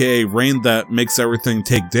 aka rain that makes everything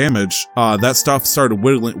take damage, that stuff started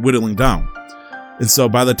whittling down. And so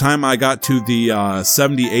by the time I got to the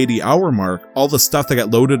 70, 80 hour mark, all the stuff that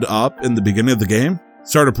got loaded up in the beginning of the game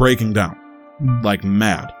started breaking down like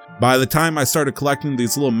mad. By the time I started collecting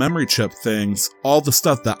these little memory chip things, all the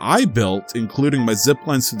stuff that I built, including my zip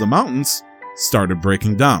lines through the mountains, started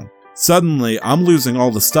breaking down. Suddenly, I'm losing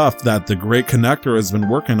all the stuff that the Great Connector has been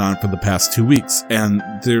working on for the past 2 weeks. And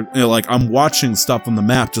I'm watching stuff on the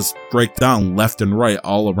map just break down left and right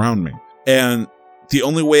all around me. And the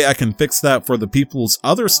only way I can fix that for the people's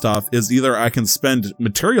other stuff is either I can spend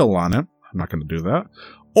material on it. I'm not going to do that.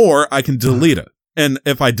 Or I can delete it. And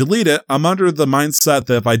if I delete it, I'm under the mindset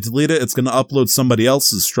that if I delete it, it's going to upload somebody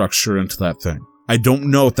else's structure into that thing. I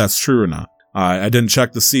don't know if that's true or not. I didn't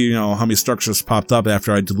check to see, how many structures popped up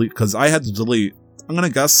after I delete, because I had to delete, I'm going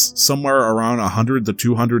to guess somewhere around 100 to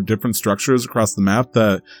 200 different structures across the map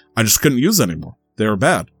that I just couldn't use anymore. They were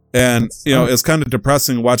bad. And, it's kind of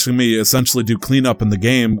depressing watching me essentially do cleanup in the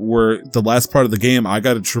game where the last part of the game, I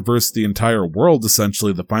got to traverse the entire world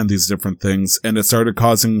essentially to find these different things. And it started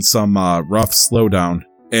causing some rough slowdown.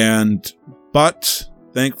 But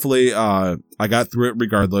thankfully, I got through it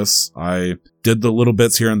regardless. I did the little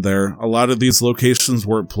bits here and there. A lot of these locations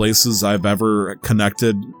weren't places I've ever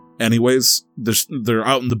connected anyways. They're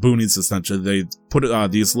out in the boonies essentially. They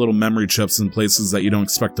put these little memory chips in places that you don't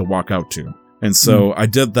expect to walk out to. And so I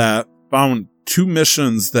did that, found 2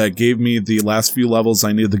 missions that gave me the last few levels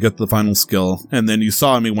I needed to get the final skill. And then you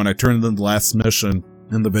saw me when I turned in the last mission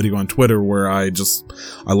in the video on Twitter where I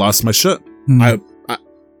lost my shit. I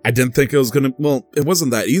didn't think it was it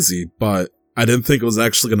wasn't that easy, but I didn't think it was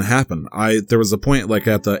actually going to happen. There was a point like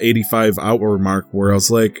at the 85 hour mark where I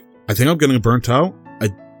was like, I think I'm getting burnt out. I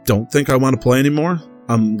don't think I want to play anymore.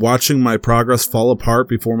 I'm watching my progress fall apart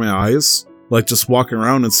before my eyes. Like just walking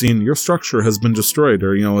around and seeing your structure has been destroyed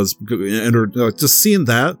or, just seeing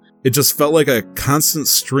that, it just felt like a constant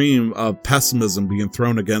stream of pessimism being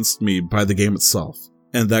thrown against me by the game itself.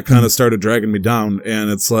 And that kind of started dragging me down.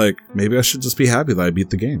 And it's like, maybe I should just be happy that I beat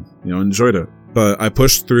the game, enjoyed it. But I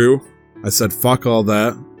pushed through. I said, fuck all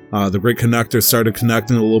that. The Great Connector started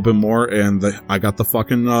connecting a little bit more and I got the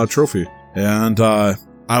fucking trophy. And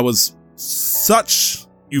I was such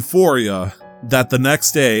euphoria that the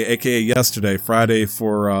next day, aka yesterday, Friday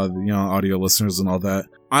for audio listeners and all that,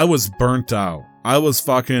 I was burnt out. I was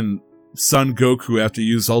fucking Son Goku after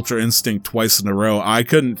you use Ultra Instinct twice in a row. I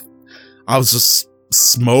was just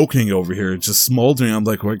smoking over here, just smoldering. I'm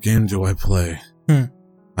like, what game do I play?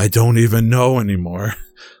 I don't even know anymore.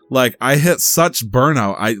 Like, I hit such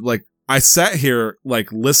burnout. I sat here,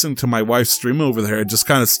 listening to my wife stream over there, just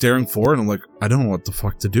kind of staring forward. And I'm like, I don't know what the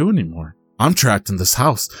fuck to do anymore. I'm trapped in this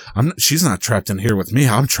house. She's not trapped in here with me.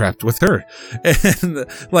 I'm trapped with her. And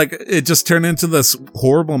it just turned into this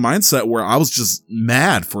horrible mindset where I was just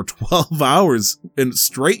mad for 12 hours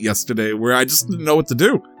straight yesterday where I just didn't know what to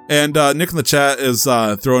do. And Nick in the chat is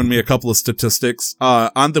throwing me a couple of statistics.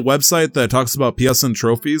 On the website that talks about PSN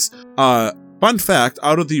trophies, fun fact,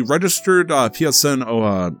 out of the registered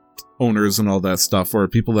PSN owners and all that stuff, or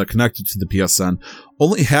people that connected to the PSN,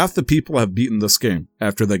 only half the people have beaten this game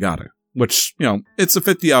after they got it. Which, it's a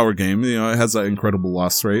 50-hour game. It has an incredible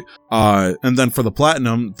loss rate. And then for the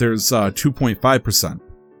platinum, there's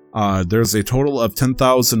 2.5%. There's a total of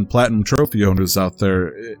 10,000 platinum trophy owners out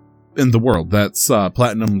there in the world. That's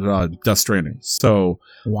platinum Death Stranding. So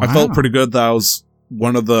wow. I felt pretty good that I was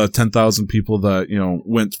one of the 10,000 people that,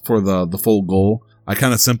 went for the full goal. I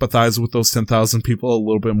kind of sympathize with those 10,000 people a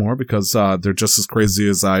little bit more because they're just as crazy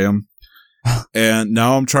as I am. And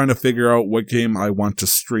now I'm trying to figure out what game I want to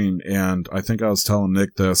stream, and I think I was telling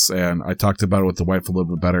Nick this, and I talked about it with the wife a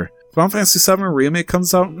little bit better. Final Fantasy VII Remake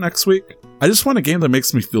comes out next week. I just want a game that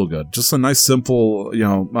makes me feel good. Just a nice, simple,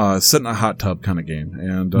 sit in a hot tub kind of game.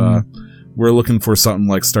 And we're looking for something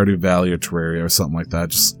like Stardew Valley or Terraria or something like that.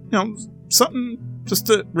 Just, something just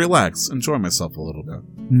to relax, enjoy myself a little bit.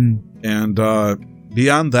 And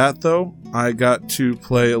beyond that, though, I got to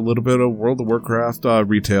play a little bit of World of Warcraft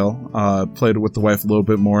retail. Played with the wife a little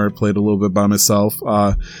bit more. Played a little bit by myself.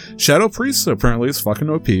 Shadow Priest apparently is fucking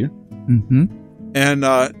OP. And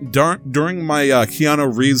during my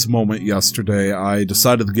Keanu Reeves moment yesterday, I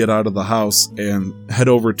decided to get out of the house and head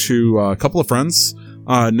over to a couple of friends.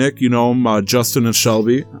 Nick, you know them, Justin and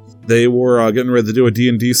Shelby. They were getting ready to do a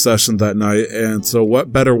D&D session that night, and so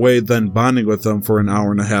what better way than bonding with them for an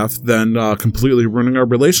hour and a half than completely ruining our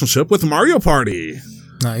relationship with Mario Party.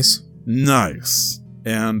 Nice.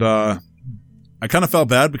 And I kind of felt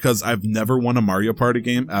bad because I've never won a Mario Party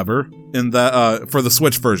game ever in that for the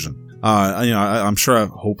Switch version. I'm sure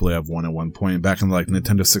hopefully I've won at one point back in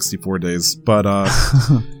Nintendo 64 days, but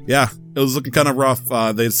yeah, it was looking kind of rough.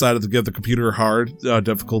 They decided to give the computer hard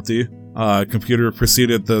difficulty, Computer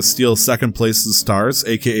proceeded to steal second place's stars,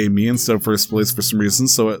 aka me, instead of first place for some reason.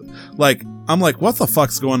 So I'm like, what the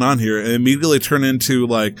fuck's going on here? And it immediately turned into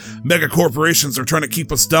like, mega corporations are trying to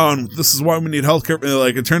keep us down. This is why we need healthcare. And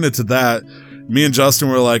like, it turned into that. Me and Justin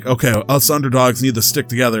were like, okay, us underdogs need to stick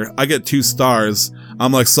together. I get 2 stars.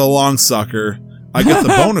 I'm like, so long, sucker. I get the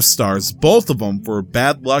bonus stars, both of them, for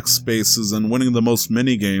bad luck spaces and winning the most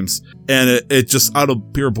mini games. And it just, out of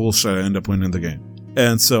pure bullshit, I end up winning the game.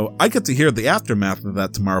 And so I get to hear the aftermath of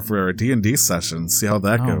that tomorrow for our D&D session, see how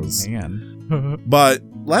that goes. Man. But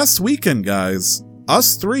last weekend, guys,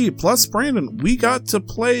 us 3 plus Brandon, we got to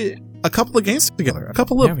play a couple of games together. A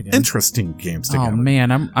couple of interesting games together. Oh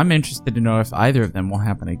man, I'm interested to know if either of them will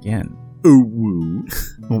happen again. Ooh,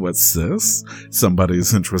 what's this?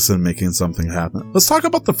 Somebody's interested in making something happen. Let's talk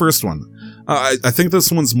about the first one. I think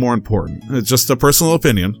this one's more important. It's just a personal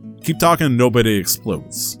opinion. Keep talking, nobody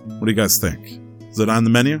explodes. What do you guys think? Is it on the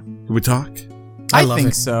menu? Can we talk? I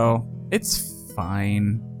think so. It's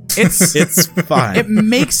fine. It's fine.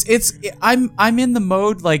 I'm in the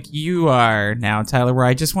mode like you are now, Tyler, where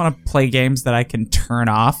I just want to play games that I can turn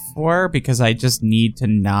off for because I just need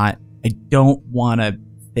to I don't want to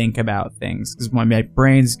think about things because when my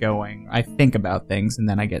brain's going, I think about things and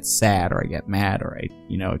then I get sad or I get mad or I,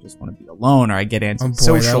 just want to be alone or I get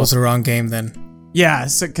antisocial. Oh boy, that was the wrong game then. Yeah,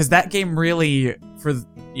 so because that game really, for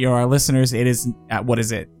our listeners, it is what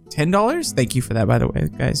is it? $10? Thank you for that, by the way,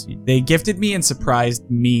 guys. They gifted me and surprised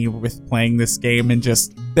me with playing this game, and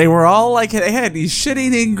they were all like, they had these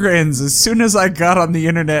shit-eating grins as soon as I got on the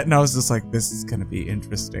internet, and I was just like, this is gonna be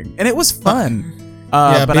interesting, and it was fun.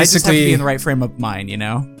 But I just have to be in the right frame of mind,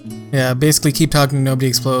 Yeah, basically Keep Talking, Nobody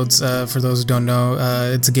Explodes. For those who don't know,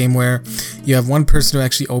 it's a game where you have one person who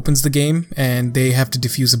actually opens the game and they have to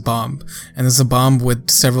defuse a bomb. And there's a bomb with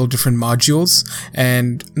several different modules.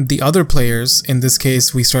 And the other players, in this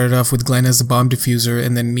case, we started off with Glenn as the bomb diffuser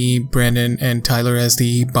and then me, Brandon, and Tyler as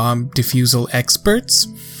the bomb diffusal experts.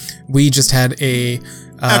 We just had a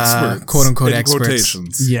quote-unquote experts.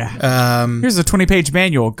 Quotations. Yeah. Here's a 20-page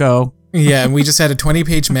manual. Go. Yeah, and we just had a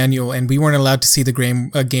 20-page manual, and we weren't allowed to see the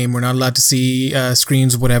game. We're not allowed to see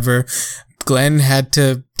screens, whatever. Glenn had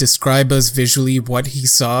to describe us visually what he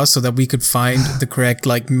saw so that we could find the correct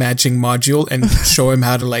matching module and show him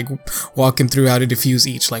how to walk him through how to diffuse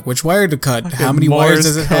each, which wire to cut, how many wires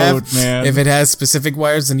does it have, man. If it has specific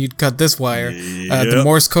wires then you'd cut this wire. The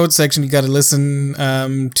Morse code section you got to listen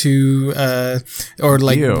to or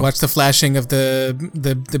watch the flashing of the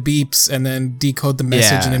beeps and then decode the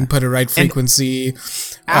message and then put a right frequency,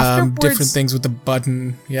 different things with the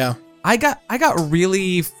button. I got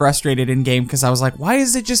really frustrated in game because I was like, why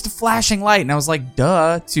is it just a flashing light? And I was like,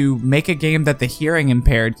 duh, to make a game that the hearing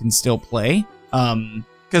impaired can still play.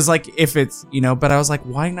 Because if it's, but I was like,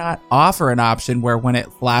 why not offer an option where when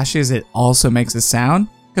it flashes, it also makes a sound?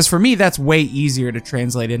 Because for me, that's way easier to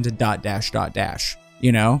translate into ... But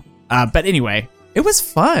anyway, it was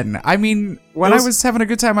fun. I mean, when I was having a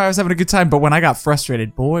good time, I was having a good time. But when I got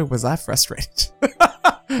frustrated, boy, was I frustrated.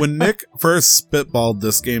 When Nick first spitballed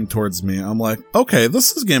this game towards me, I'm like, okay,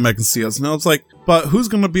 this is a game I can see us. And I was like, but who's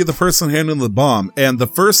going to be the person handling the bomb? And the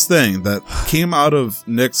first thing that came out of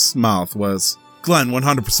Nick's mouth was, Glenn,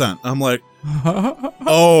 100%. I'm like,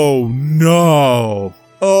 oh, no.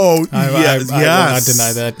 Oh, yes. I will not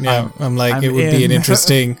deny that. Yeah, I'm like, it would be an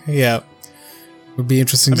interesting, it would be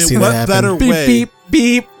interesting to see that happen. Better way beep,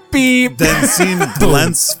 beep, beep, than seeing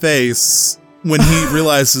Glenn's face when he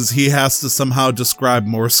realizes he has to somehow describe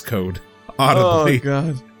Morse code audibly. Oh,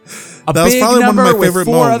 God. That was probably one of my favorite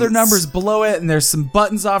with 4 other numbers below it, and there's some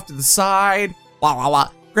buttons off to the side. Blah, blah,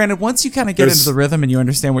 blah. Granted, once you kind of get into the rhythm and you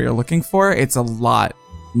understand what you're looking for, it's a lot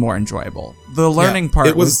more enjoyable. The learning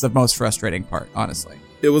part was the most frustrating part, honestly.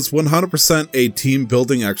 It was 100% a team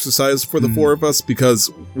building exercise for the 4 of us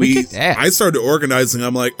because I started organizing.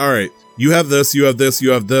 I'm like, all right, you have this, you have this,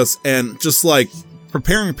 you have this, and just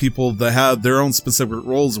preparing people that have their own specific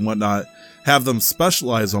roles and whatnot, have them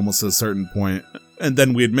specialize almost at a certain point, and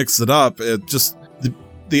then we'd mix it up. It just,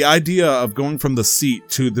 the idea of going from the seat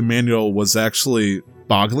to the manual was actually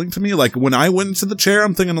boggling to me. When I went into the chair,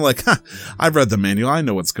 I'm thinking I've read the manual, I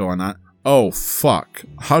know what's going on. Oh, fuck.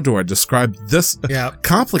 How do I describe this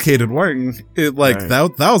complicated wiring?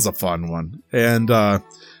 That was a fun one. And,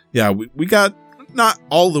 we got not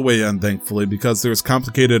all the way in, thankfully, because there's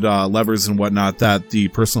complicated levers and whatnot that the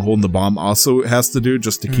person holding the bomb also has to do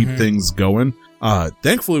just to keep things going.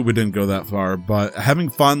 Thankfully, we didn't go that far, but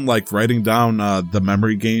having fun, writing down the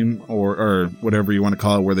memory game or whatever you want to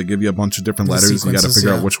call it, where they give you a bunch of different letters, you got to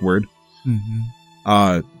figure out which word.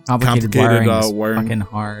 Complicated wiring. Fucking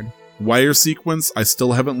hard. Wire sequence, I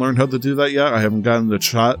still haven't learned how to do that yet. I haven't gotten the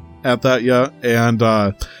shot. at that yet.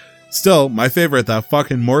 And still, my favorite, that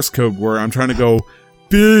fucking Morse code where I'm trying to go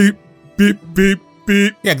beep, beep, beep,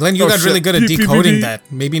 beep. Yeah, Glenn, you got really good at decoding that.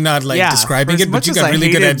 Maybe not describing it, but you got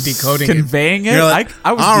really good at decoding it. Conveying it. Like,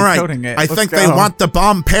 I was decoding it. I think they want to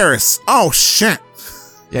bomb Paris. Oh, shit.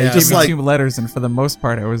 Yeah, you gave me 2 letters, and for the most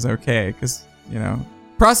part, it was okay, because,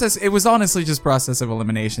 it was honestly just process of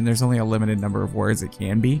elimination. There's only a limited number of words it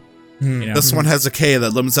can be. This one has a K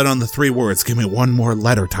that limits it on the 3 words. Give me one more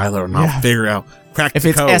letter, Tyler, and I'll figure out. Crack if the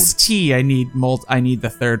it's code. ST, I need the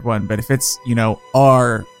third one. But if it's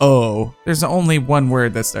RO, there's only one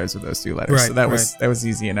word that starts with those 2 letters. Right, so that was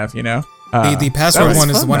easy enough, The password one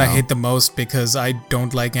is the one I hate the most because I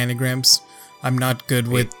don't like anagrams. I'm not good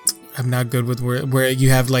with where you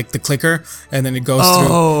have like the clicker and then it goes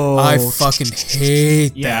through. I fucking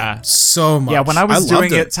hate that so much. Yeah, when I was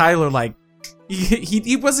doing it, Tyler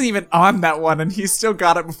he wasn't even on that one and he still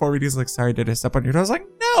got it before me. He's like, sorry, did I step on your toe? I was like,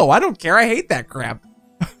 no, I don't care. I hate that crap.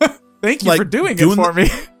 Thank you for doing it for me.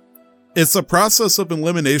 It's a process of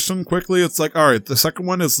elimination quickly. It's like, all right, the second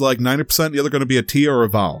one is like 90% either going to be a T or a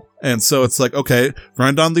vowel. And so it's like, okay,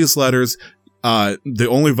 run down these letters. The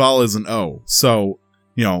only vowel is an O. So,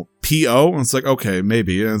 P-O, and it's like, okay,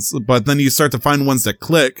 maybe. But then you start to find ones that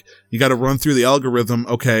click. You got to run through the algorithm.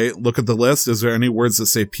 Okay, look at the list. Is there any words that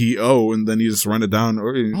say P-O? And then you just run it down.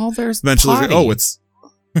 Or there's eventually, potty. It's...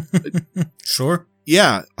 Sure.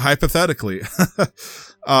 Yeah, hypothetically.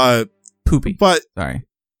 Poopy. But sorry.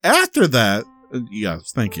 After that,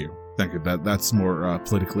 yes, thank you. That's more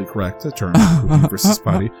politically correct, the term poopy versus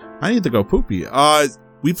potty. I need to go poopy.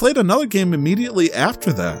 We played another game immediately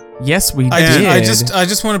after that. Yes, we did. I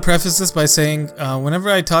just want to preface this by saying,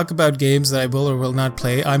 whenever I talk about games that I will or will not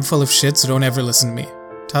play, I'm full of shit, so don't ever listen to me.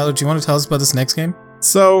 Tyler, do you want to tell us about this next game?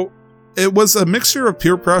 So, it was a mixture of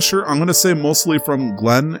peer pressure, I'm going to say mostly from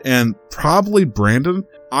Glenn and probably Brandon.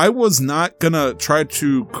 I was not going to try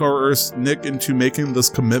to coerce Nick into making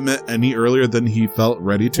this commitment any earlier than he felt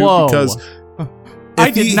ready to, because... I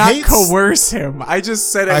did not coerce him. I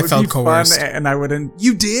just said it would be coerced. Fun and I wouldn't.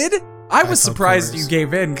 You did? I was surprised you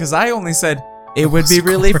gave in because I only said it would be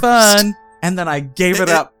really fun. And then I gave it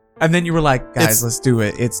up. And then you were like, guys, let's do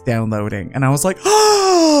it. It's downloading. And I was like,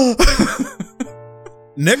 oh!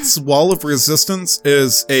 Nick's Wall of Resistance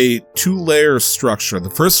is a 2-layer structure. The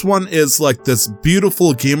first one is like this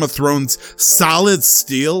beautiful Game of Thrones solid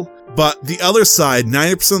steel. But the other side,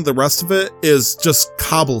 90% of the rest of it is just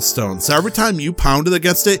cobblestone. So every time you pounded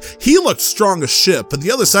against it, he looked strong as shit, but the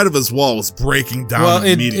other side of his wall was breaking down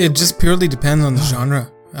immediately. It just purely depends on the genre.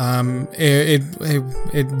 It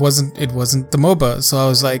wasn't the MOBA, so I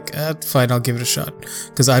was like, fine, I'll give it a shot.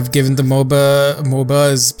 Because I've given the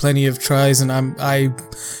MOBAs plenty of tries, and I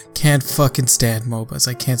can't fucking stand MOBAs.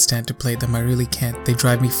 I can't stand to play them. I really can't. They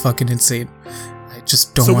drive me fucking insane. I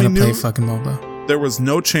just don't want to play fucking MOBA. There was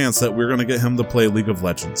no chance that we were going to get him to play League of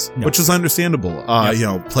Legends, which is understandable.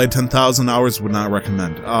 Play 10,000 hours, would not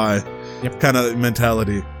recommend. Kind of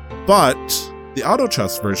mentality. But the auto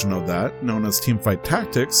chess version of that, known as Teamfight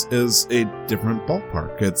Tactics, is a different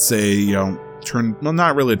ballpark. It's a,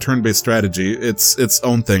 not really a turn-based strategy. It's its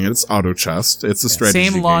own thing. It's auto chess. It's a strategy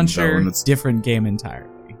game. Same launcher, it's different game entirely,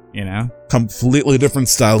 Completely different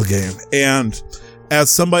style game. And as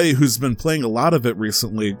somebody who's been playing a lot of it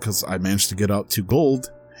recently, because I managed to get up to gold.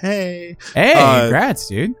 Hey, congrats,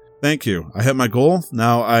 dude. Thank you. I hit my goal.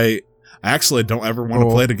 Now I actually don't ever want to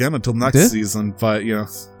play it again until next season, but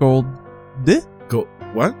Gold.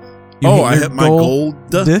 What? I hit my gold.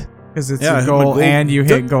 Because it's a goal and you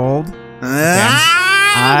hit gold.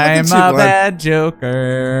 I'm a bad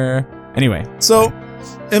joker. Anyway. So,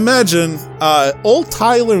 imagine old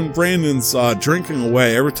Tyler and Brandon's drinking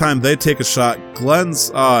away. Every time they take a shot, Glenn's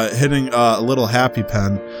hitting a little happy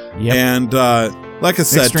pen. Yep. And like I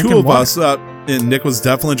said, 2 of us, and Nick was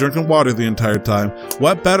definitely drinking water the entire time.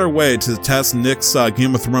 What better way to test Nick's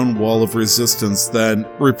Game of Thrones Wall of Resistance than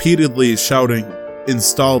repeatedly shouting,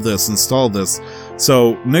 install this, install this.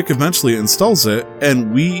 So Nick eventually installs it,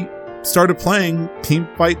 and we started playing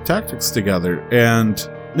Teamfight Tactics together. And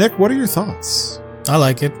Nick, what are your thoughts? I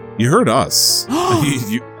like it. You heard us.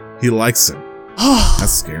 He likes it.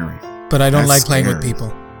 That's scary. But I don't like playing with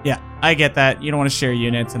people. Yeah, I get that. You don't want to share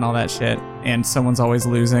units and all that shit, and someone's always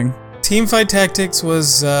losing. Teamfight Tactics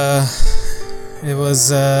was It was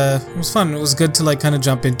fun. It was good to like kind of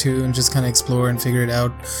jump into and just kind of explore and figure it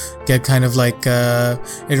out. Get kind of like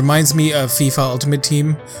it reminds me of FIFA Ultimate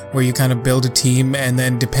Team, where you kind of build a team, and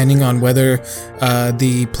then depending on whether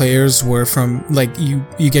the players were from, like,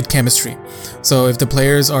 you get chemistry. So if the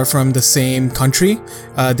players are from the same country,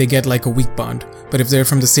 they get like a weak bond. But if they're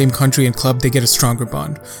from the same country and club, they get a stronger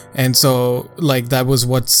bond. And so, like, that was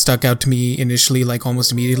what stuck out to me initially, like,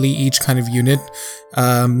 almost immediately. Each kind of unit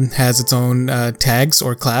has its own tags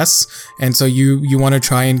or class. And so you want to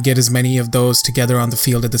try and get as many of those together on the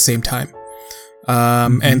field at the same time.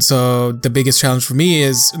 And so the biggest challenge for me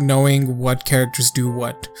is knowing what characters do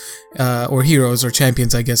what, or heroes or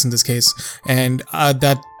champions, I guess, in this case. And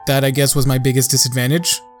that I guess was my biggest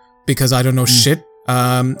disadvantage, because I don't know shit.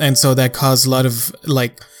 And so that caused a lot of,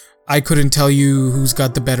 like, I couldn't tell you who's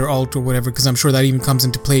got the better ult or whatever, because I'm sure that even comes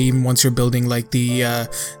into play even once you're building like the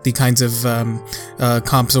kinds of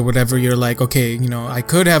comps or whatever. You're like, okay, you know, I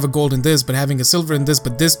could have a gold in this, but having a silver in this,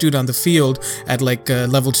 but this dude on the field at like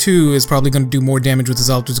level 2 is probably going to do more damage with his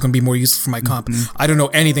ult, which is going to be more useful for my comp. I don't know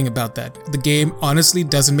anything about that. The game honestly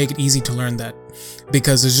doesn't make it easy to learn that,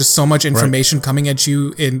 because there's just so much information coming at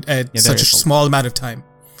you at such a small amount of time.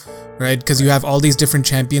 Right, because you have all these different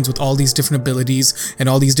champions with all these different abilities and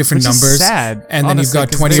all these different numbers, sad, and then honestly, you've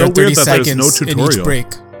got 20 or 30 seconds in each break.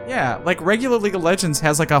 Yeah, like regular League of Legends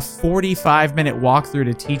has like a 45-minute walkthrough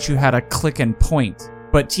to teach you how to click and point,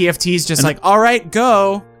 but TFT is just like, all right,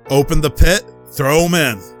 go. Open the pit, throw them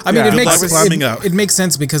in. I mean, it makes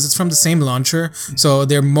sense because it's from the same launcher, so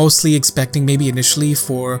they're mostly expecting maybe initially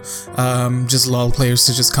for just LoL players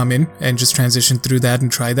to just come in and just transition through that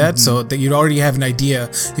and try that, so that you'd already have an idea,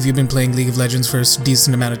 if you've been playing League of Legends for a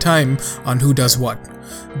decent amount of time, on who does what.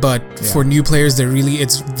 But for new players,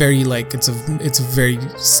 it's a very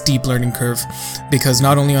steep learning curve, because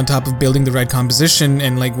not only on top of building the right composition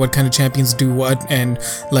and like what kind of champions do what, and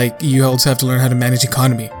like you also have to learn how to manage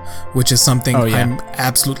economy, which is something I'm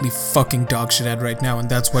absolutely fucking dog shit at right now, and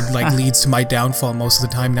that's what like leads to my downfall most of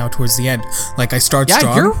the time now towards the end. Like I start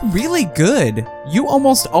strong. Yeah, you're really good. You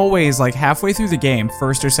almost always like halfway through the game,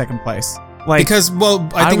 first or second place. Like, because, well,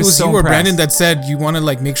 I think it was you or Brandon that said you want to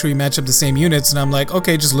like make sure you match up the same units, and I'm like,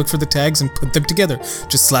 okay, just look for the tags and put them together.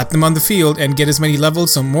 Just slap them on the field and get as many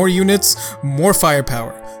levels, so more units, more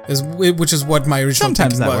firepower, which is what my original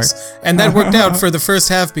thinking was. And that worked out for the first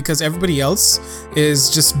half, because everybody else is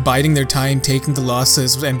just biding their time, taking the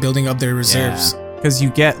losses, and building up their reserves. Because you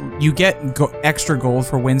get extra gold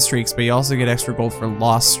for win streaks, but you also get extra gold for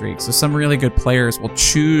loss streaks. So some really good players will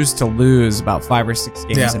choose to lose about 5 or 6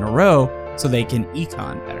 games in a row, so they can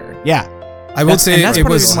econ better. Yeah. I will say that's part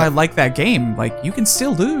of the reason why I like that game. Like, you can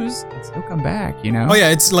still lose and still come back, you know? Oh yeah,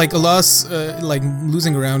 it's like a loss, like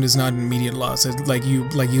losing a round is not an immediate loss. It's like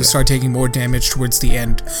you start taking more damage towards the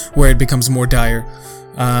end, where it becomes more dire.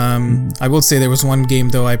 I will say there was one game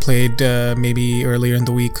though I played maybe earlier in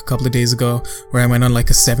the week, a couple of days ago, where I went on like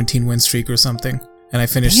a 17 win streak or something, and I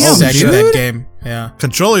finished second that game. Yeah.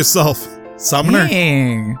 Control yourself, Summoner.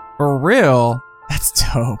 Dang, for real. That's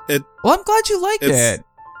dope. Well, I'm glad you liked it.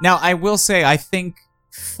 Now, I will say, I think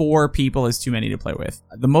 4 people is too many to play with.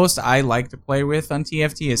 The most I like to play with on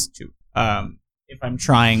TFT is 2. If I'm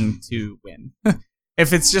trying to win.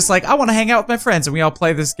 If it's just like, I want to hang out with my friends and we all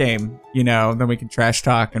play this game, you know, then we can trash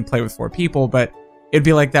talk and play with 4 people. But it'd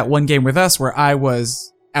be like that one game with us where I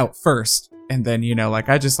was out first. And then, you know, like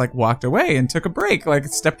I just like walked away and took a break, like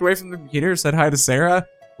stepped away from the computer, said hi to Sarah,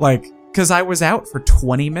 like, because I was out for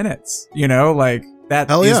 20 minutes, you know, like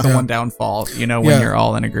that is the one downfall, you know, when you're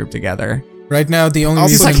all in a group together. Right now, the only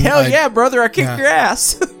reason... He's like, hell yeah, brother, I kicked your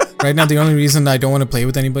ass. Right now, the only reason I don't want to play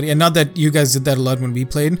with anybody, and not that you guys did that a lot when we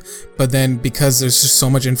played, but then because there's just so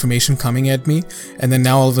much information coming at me, and then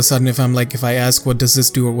now all of a sudden, if I ask what does this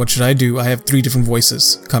do or what should I do, I have 3 different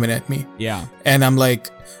voices coming at me. Yeah. And I'm like...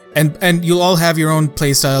 And you'll all have your own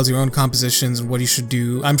play styles, your own compositions, and what you should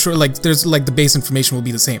do. I'm sure, like, there's, like, the base information will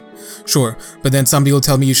be the same. Sure. But then somebody will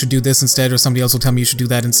tell me you should do this instead, or somebody else will tell me you should do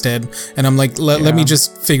that instead. And I'm like, let me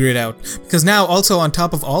just figure it out. Because now, also, on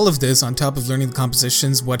top of all of this, on top of learning the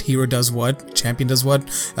compositions, what hero does what, champion does what,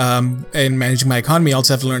 and managing my economy, I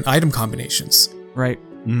also have to learn item combinations. Right.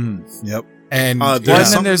 Yep. And then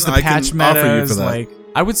there's the patch metas, like...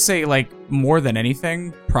 I would say, like, more than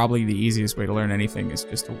anything, probably the easiest way to learn anything is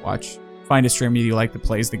just to find a streamer you like that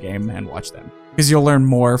plays the game and watch them. Because you'll learn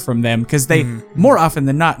more from them, because they, more often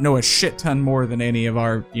than not, know a shit ton more than any of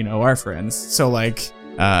our, you know, our friends. So, like,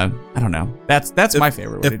 I don't know. That's my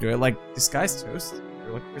favorite way to do it. Like, Disguised Toast, if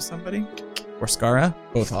you're looking for somebody, or Skara,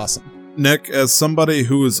 both awesome. Nick, as somebody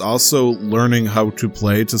who is also learning how to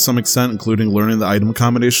play to some extent, including learning the item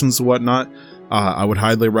combinations and whatnot, I would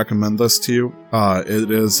highly recommend this to you. It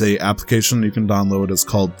is a application you can download. It's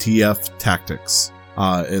called TF Tactics.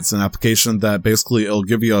 It's an application that basically it'll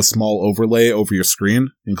give you a small overlay over your screen,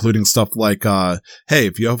 including stuff like, hey,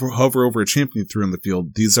 if you hover over a champion through in the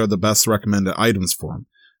field, these are the best recommended items for him.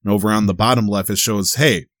 And over on the bottom left, it shows,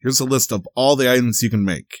 hey, here's a list of all the items you can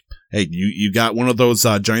make. Hey, you got one of those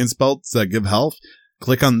Giants belts that give health?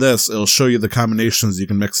 Click on this, it'll show you the combinations you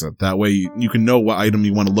can mix it. That way you can know what item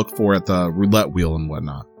you want to look for at the roulette wheel and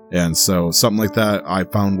whatnot. And so something like that I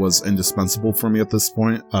found was indispensable for me at this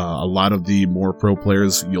point. A lot of the more pro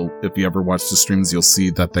players, if you ever watch the streams, you'll see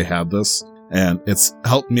that they have this. And it's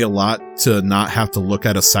helped me a lot to not have to look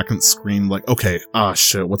at a second screen like, okay,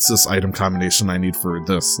 shit, what's this item combination I need for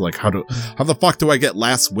this? Like, how the fuck do I get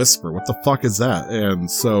Last Whisper? What the fuck is that? And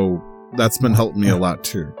so that's been helping me a lot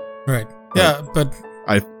too. Right. Yeah, but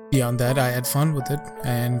beyond that, I had fun with it,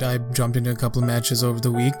 and I jumped into a couple of matches over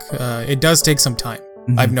the week. It does take some time,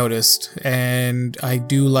 I've noticed, and I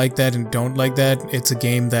do like that and don't like that. It's a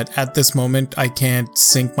game that at this moment I can't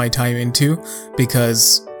sink my time into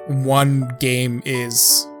because one game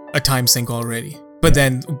is a time sink already, but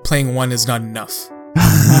then playing one is not enough.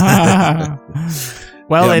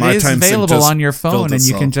 Well, yeah, it is available on your phone, and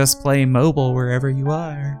you can just play mobile wherever you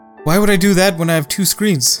are. Why would I do that when I have two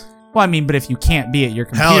screens? Well, I mean, but if you can't be at your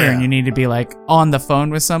computer and you need to be like on the phone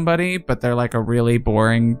with somebody, but they're like a really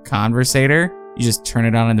boring conversator, you just turn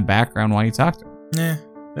it on in the background while you talk to them.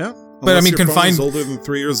 Yeah. But I mean, confined older than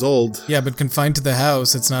 3 years old. Yeah, but confined to the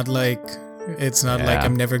house, it's not like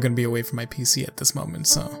I'm never going to be away from my PC at this moment.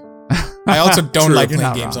 So I also don't like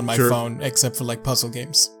playing games on my phone, except for like puzzle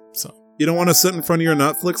games. So you don't want to sit in front of your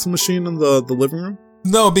Netflix machine in the living room?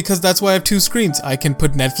 No, because that's why I have two screens. I can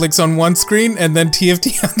put Netflix on one screen and then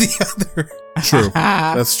TFT on the other. True.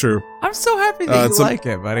 That's true. I'm so happy that you like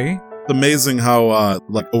it, buddy. It's amazing how,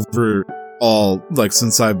 overall,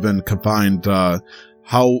 since I've been confined,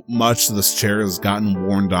 how much this chair has gotten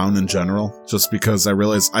worn down in general. Just because I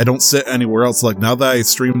realize I don't sit anywhere else. Like, now that I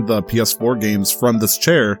stream the PS4 games from this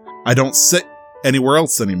chair, I don't sit anywhere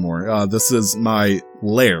else anymore. This is my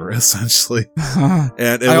lair, essentially.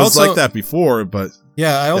 And it was like that before, but...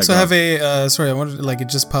 Yeah, I also have a... it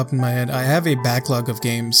just popped in my head. I have a backlog of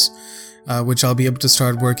games, which I'll be able to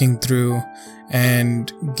start working through.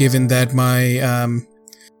 And given that my...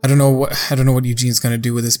 I don't know what Eugene's going to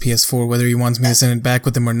do with his PS4, whether he wants me to send it back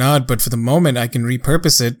with him or not, but for the moment, I can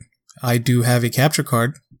repurpose it. I do have a capture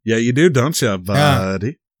card. Yeah, you do, don't you,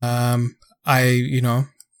 buddy? The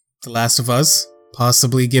Last of Us...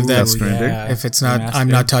 Possibly give that. If it's not, I'm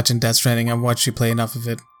not touching Death Stranding. I've watched you play enough of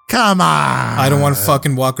it. Come on! I don't want to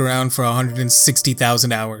fucking walk around for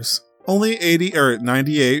 160,000 hours. Only 80 or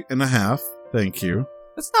 98 and a half. Thank you.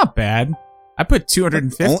 That's not bad. I put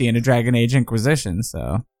 250 into Dragon Age Inquisition,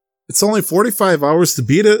 so it's only 45 hours to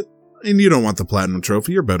beat it, and you don't want the platinum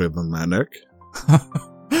trophy. You're better than that, Nick.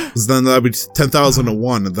 Because then that'd be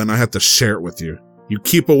 10,001, and then I have to share it with you. You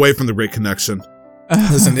keep away from the Great Connection.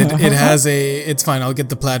 Listen, it has it's fine. I'll get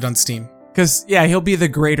the plat on Steam. Because, he'll be the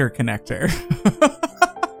greater connector.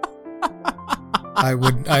 I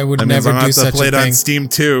would never do such a thing. Play it on Steam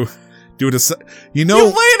too. Do it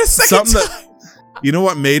You'll play it a second time. You know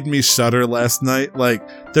what made me shudder last night?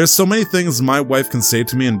 Like, there's so many things my wife can say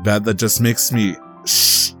to me in bed that just makes me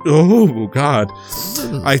oh God.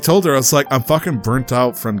 I told her, I was like, I'm fucking burnt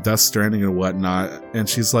out from Death Stranding and whatnot. And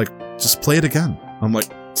she's like, just play it again. I'm like,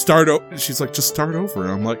 she's like, just start over.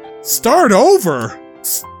 And I'm like, start over?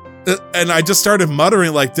 And I just started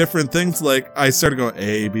muttering like different things. Like, I started going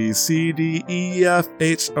A, B, C, D, E, F,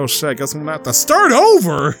 H. Oh shit, I guess I'm gonna have to start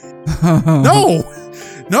over.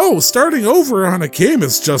 No, starting over on a game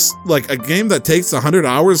is just like a game that takes 100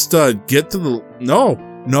 hours to get to the,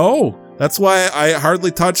 no. That's why I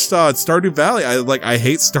hardly touched Stardew Valley. I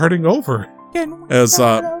hate starting over. As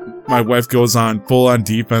my wife goes on full on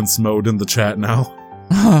defense mode in the chat now.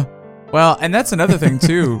 Well, and that's another thing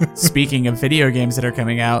too. Speaking of video games that are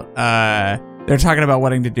coming out, they're talking about what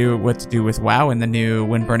to do with WoW in the new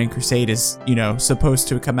when Burning Crusade is, supposed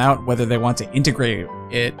to come out, whether they want to integrate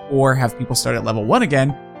it or have people start at level 1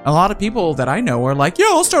 again. A lot of people that I know are like, yeah,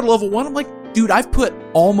 I'll start at level 1. I'm like, dude, I've put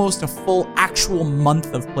almost a full actual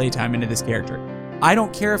month of playtime into this character. I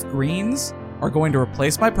don't care if greens are going to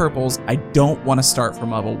replace my purples. I don't want to start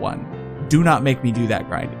from level 1. Do not make me do that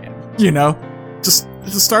grind again. Just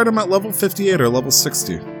start them at level 58 or level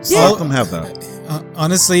 60. Just let them have that.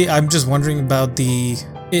 Honestly, I'm just wondering about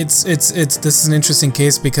this is an interesting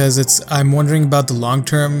case because I'm wondering about the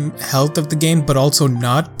long-term health of the game, but also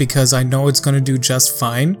not, because I know it's going to do just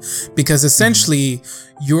fine, because essentially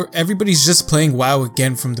everybody's just playing WoW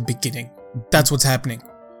again from the beginning. That's what's happening.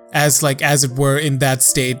 as it were in that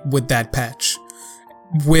state with that patch,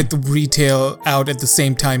 with retail out at the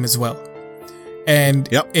same time as well. And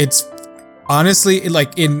it's honestly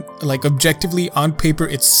objectively on paper,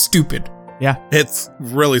 it's stupid. Yeah, it's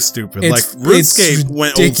really stupid. RuneScape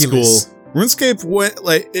went old school. RuneScape went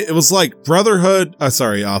it was like Brotherhood.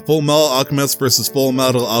 Full Metal Alchemist versus Full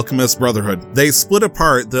Metal Alchemist Brotherhood. They split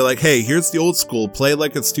apart. They're like, hey, here's the old school. Play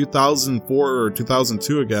like it's 2004 or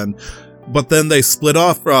 2002 again. But then they split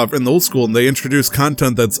off in the old school, and they introduced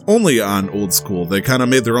content that's only on old school. They kind of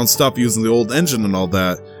made their own stuff using the old engine and all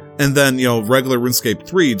that. And then regular RuneScape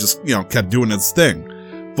 3 just kept doing its thing.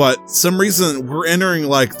 But some reason we're entering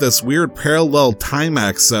like this weird parallel time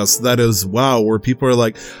access that is WoW, where people are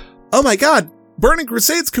like, oh my god, Burning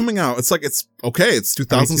Crusade's coming out. It's like, it's okay, it's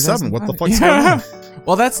 2007. What the fuck's going on?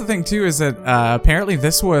 Well, that's the thing too, is that apparently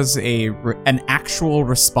this was an actual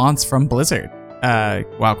response from Blizzard.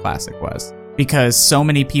 WoW Classic was, because so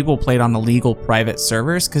many people played on illegal private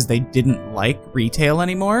servers because they didn't like retail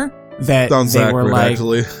anymore. That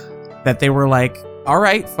they were like, all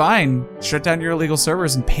right, fine, shut down your illegal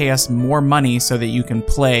servers and pay us more money so that you can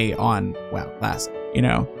play on WoW Classic.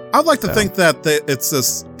 I'd like to think that it's the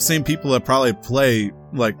same people that probably play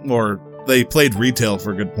or they played retail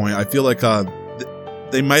for a good point. I feel like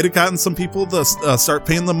they might have gotten some people to start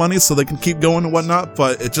paying the money so they can keep going and whatnot,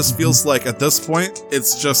 but it just feels like at this point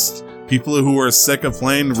it's just people who are sick of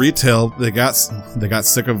playing retail. They got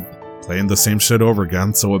sick of playing the same shit over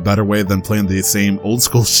again, so a better way than playing the same old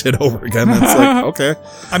school shit over again. It's like, okay.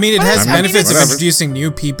 I mean, it has benefits of introducing new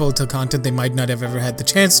people to content they might not have ever had the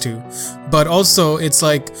chance to, but also it's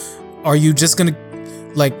like, are you just gonna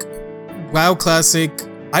WoW Classic?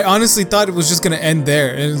 I honestly thought it was just gonna end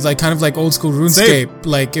there. It was kind of like old school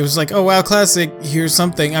RuneScape. It was like, oh, WoW Classic, here's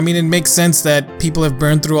something. I mean, it makes sense that people have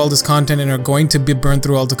burned through all this content and are going to be burned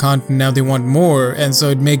through all the content. Now they want more, and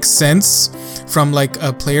so it makes sense from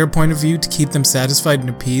a player point of view to keep them satisfied and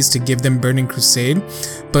appeased, to give them Burning Crusade,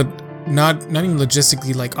 but not even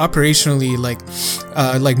logistically, operationally,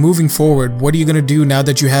 moving forward. What are you gonna do now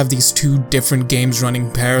that you have these two different games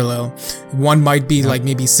running parallel? One might be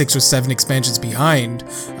maybe 6 or 7 expansions behind,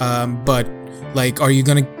 but are you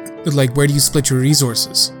gonna where do you split your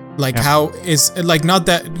resources? How is not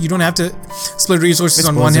that you don't have to split resources.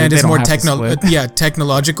 On one hand, it's more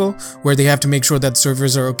technological, where they have to make sure that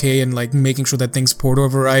servers are okay and making sure that things port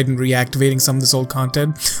override and reactivating some of this old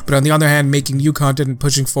content. But on the other hand, making new content and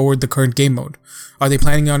pushing forward the current game mode. Are they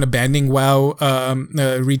planning on abandoning WoW,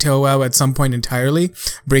 retail WoW at some point entirely,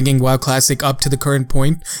 bringing WoW Classic up to the current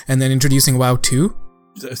point, and then introducing WoW 2?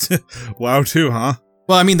 WoW 2, huh?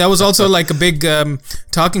 Well, I mean, that was also a big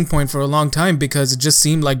talking point for a long time, because it just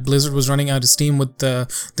seemed like Blizzard was running out of steam with the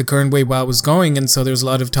current way WoW was going, and so there's a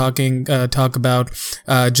lot of talk about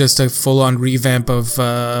just a full-on revamp of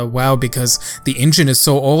WoW, because the engine is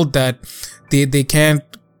so old that they can't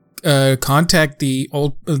contact the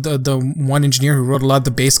one engineer who wrote a lot of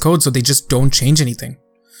the base code, so they just don't change anything.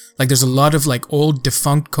 There's a lot of old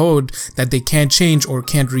defunct code that they can't change or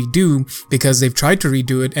can't redo because they've tried to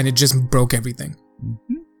redo it and it just broke everything.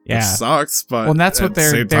 Yeah, it sucks, but well, that's what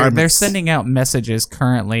they're sending out messages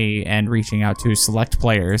currently and reaching out to select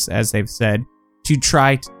players, as they've said, to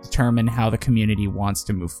try to determine how the community wants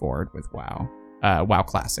to move forward with WoW, WoW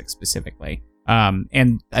Classic specifically.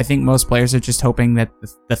 And I think most players are just hoping that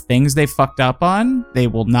the things they fucked up on, they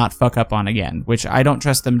will not fuck up on again, which I don't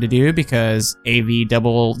trust them to do, because AV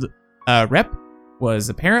double rep was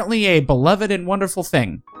apparently a beloved and wonderful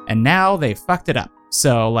thing, and now they fucked it up.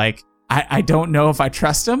 So I don't know if I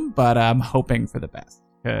trust them, but I'm hoping for the best,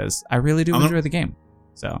 because I really do enjoy the game.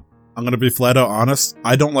 So I'm gonna be flat out honest.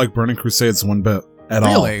 I don't like Burning Crusades one bit at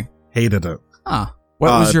all. Really? Hated it. Huh.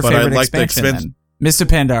 What was your favorite expansion then? Mr.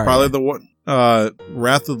 Pandaria. Probably the one,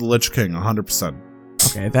 Wrath of the Lich King, 100%.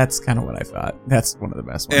 Okay, that's kind of what I thought. That's one of the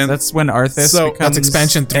best ones. And that's when Arthas becomes... That's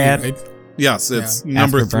expansion 3, right? Yes, it's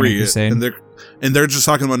number 3. And they're just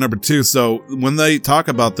talking about number 2. So when they talk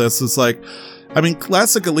about this, it's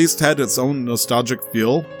Classic at least had its own nostalgic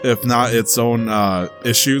feel, if not its own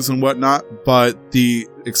issues and whatnot. But the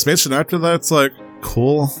expansion after that's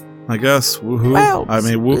cool, I guess. Woohoo! Well, I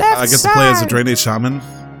get to play as a Draenei Shaman,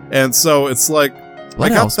 and so it's Blood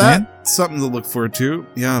I got Elves, that. Man. Something to look forward to.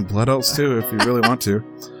 Yeah, Blood Elves too, if you really want to.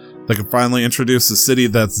 They can finally introduce a city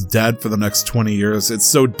that's dead for the next 20 years. It's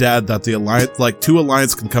so dead that the Alliance, 2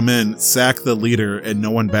 Alliance can come in, sack the leader, and no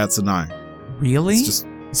one bats an eye. Really?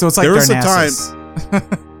 So it's there was a time.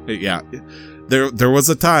 Yeah, there was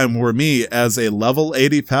a time where me, as a level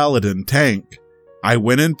 80 paladin tank, I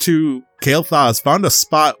went into Kael'thas, found a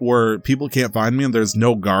spot where people can't find me and there's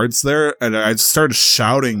no guards there, and I just started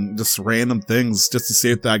shouting just random things just to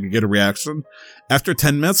see if I could get a reaction. After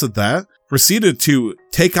 10 minutes of that, proceeded to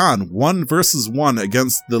take on 1 versus 1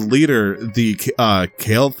 against the leader, the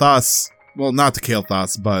Kael'thas, well, not the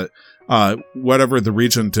Kael'thas, but whatever the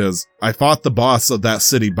regent is. I fought the boss of that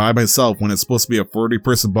city by myself when it's supposed to be a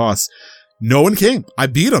 40-person boss. No one came. I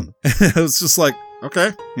beat him. It was just like,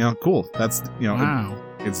 okay, cool. That's, wow.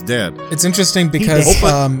 It's dead. It's interesting because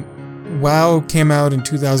WoW came out in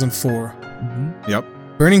 2004. Mm-hmm. Yep.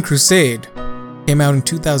 Burning Crusade came out in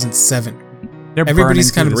 2007.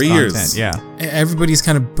 Everybody's kind of 3 years. Yeah. Everybody's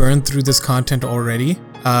kind of burned through this content already.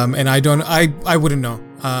 And I wouldn't know.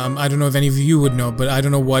 I don't know if any of you would know, but I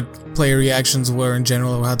don't know what player reactions were in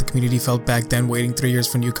general or how the community felt back then waiting 3 years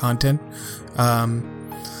for new content.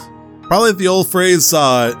 Probably the old phrase,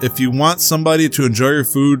 if you want somebody to enjoy your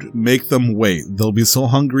food, make them wait. They'll be so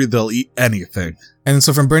hungry they'll eat anything. And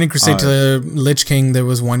so from Burning Crusade to Lich King, there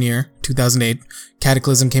was 1 year, 2008.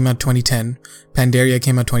 Cataclysm came out 2010. Pandaria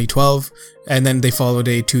came out 2012. And then they followed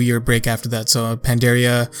a 2-year break after that. So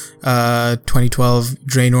Pandaria 2012,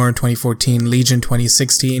 Draenor 2014, Legion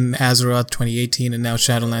 2016, Azeroth 2018, and now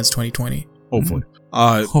Shadowlands 2020. Hopefully.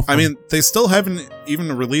 I mean, they still haven't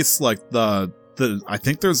even released like the I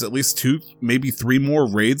think there's at least 2, maybe 3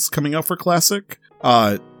 more raids coming out for Classic.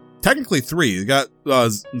 Technically 3. You got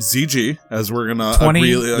ZG, as we're gonna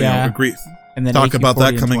agree and then talk AQ about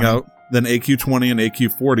that coming 20. out. Then AQ20 and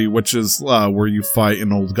AQ40, which is where you fight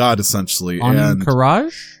an old god essentially.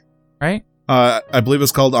 Ahn'Qiraj, right? I believe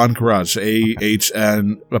it's called Ahn'Qiraj,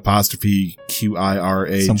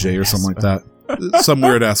 AHN''QIRAJ or something like that. Some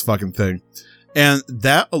weird ass fucking thing. And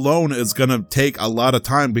that alone is gonna take a lot of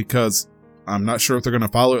time because I'm not sure if they're going to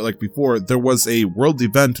follow it like before. There was a world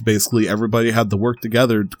event, basically. Everybody had to work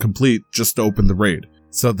together to complete just to open the raid.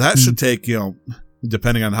 So that should take,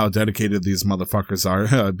 depending on how dedicated these motherfuckers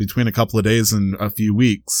are, between a couple of days and a few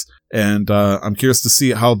weeks. And I'm curious to see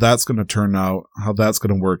how that's going to turn out, how that's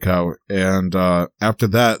going to work out. And after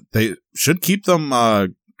that, they should keep them,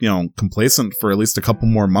 complacent for at least a couple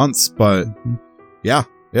more months. But yeah.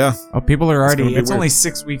 Oh, people are already, it's only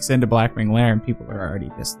 6 weeks into Blackwing Lair and people are already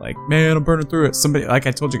just like, man, I'm burning through it. Somebody, like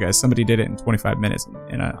I told you guys, somebody did it in 25 minutes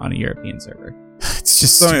on a European server. It's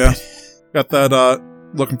just stupid. Yeah. Got that,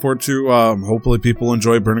 looking forward to, hopefully people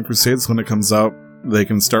enjoy Burning Crusades when it comes out. They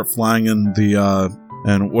can start flying in the,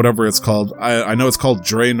 and whatever it's called. I know it's called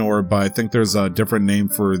Draenor, but I think there's a different name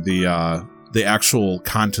for the actual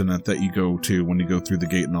continent that you go to when you go through the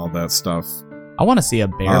gate and all that stuff. I want to see a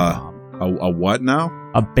bear bomb. A what now?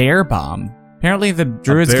 A bear bomb. Apparently the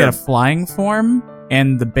druids get a flying form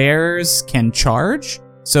and the bears can charge.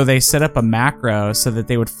 So they set up a macro so that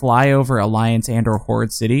they would fly over Alliance and or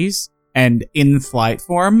Horde cities and in flight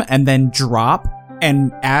form and then drop.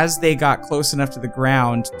 And as they got close enough to the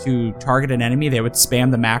ground to target an enemy, they would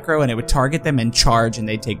spam the macro and it would target them and charge and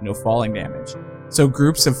they'd take no falling damage. So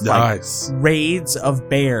groups of raids of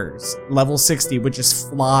bears, level 60, would just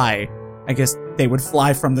fly. I guess they would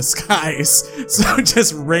fly from the skies. So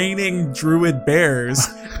just raining druid bears,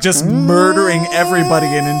 just murdering everybody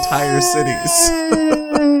in entire cities.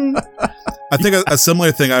 I think a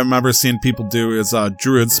similar thing I remember seeing people do is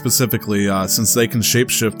druids specifically, since they can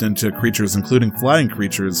shapeshift into creatures, including flying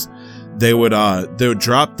creatures, they would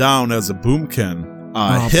drop down as a boomkin,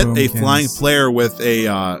 hit a flying player with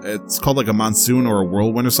it's called like a monsoon or a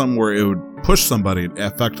whirlwind or something, where it would push somebody,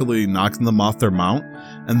 effectively knocking them off their mount,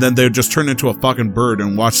 and then they would just turn into a fucking bird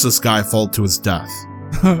and watch this guy fall to his death.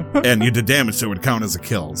 And you did damage, so it would count as a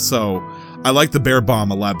kill. So I like the bear bomb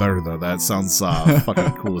a lot better, though. That sounds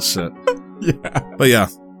fucking cool as shit. Yeah. But yeah.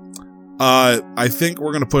 I think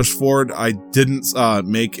we're going to push forward. I didn't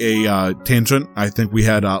make a tangent. I think we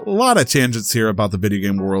had a lot of tangents here about the video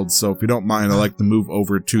game world. So if you don't mind, I'd like to move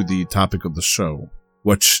over to the topic of the show,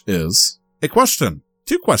 which is a question.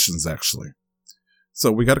 2 questions, actually.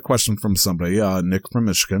 So we got a question from somebody, Nick from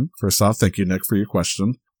Michigan. First off, thank you, Nick, for your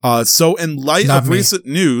question. So in light of recent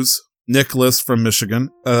news, Nicholas from Michigan.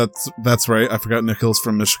 That's right. I forgot Nicholas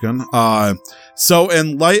from Michigan. So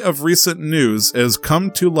in light of recent news, it has come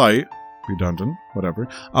to light, redundant, whatever,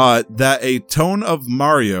 that a ton of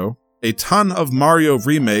Mario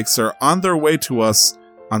remakes are on their way to us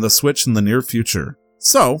on the Switch in the near future.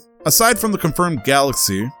 So, aside from the confirmed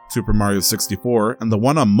Galaxy, Super Mario 64, and the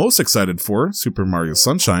one I'm most excited for, Super Mario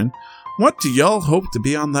Sunshine, what do y'all hope to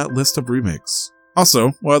be on that list of remakes? Also,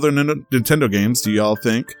 what other Nintendo games do y'all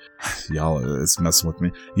think, it's messing with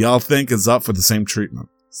me, y'all think is up for the same treatment?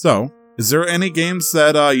 So, is there any games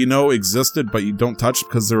that, existed but you don't touch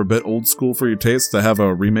because they're a bit old school for your taste to have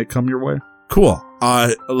a remake come your way? Cool.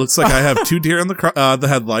 It looks like I have 2 deer in the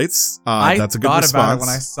headlights. That's a good response. I thought about it when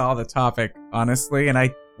I saw the topic, honestly, and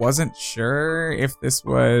I wasn't sure if this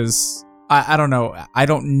was... I don't know. I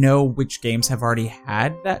don't know which games have already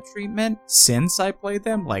had that treatment since I played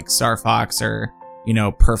them, like Star Fox or,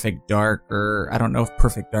 Perfect Dark, or I don't know if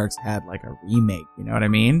Perfect Dark's had like a remake, you know what I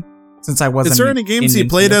mean? Since I wasn't... Is there any games you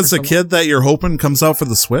played as a kid that you're hoping comes out for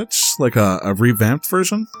the Switch? Like a revamped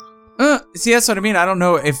version? See, that's what I mean. I don't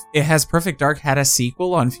know if it has Perfect Dark had a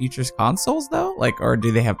sequel on future consoles though, like, or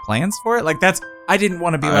do they have plans for it? Like I didn't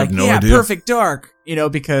want to be like, no idea. Perfect Dark,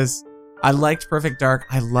 because I liked Perfect Dark.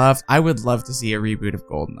 I would love to see a reboot of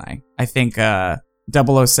GoldenEye. I think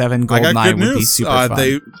 007 GoldenEye would be super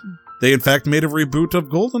fun. They in fact made a reboot of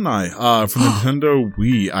GoldenEye from Nintendo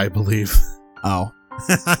Wii, I believe. Oh.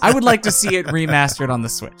 I would like to see it remastered on the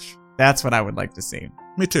Switch. That's what I would like to see.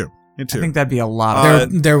 Me too. I think that'd be a lot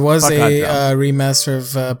of There was a remaster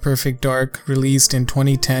of Perfect Dark released in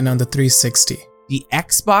 2010 on the 360. The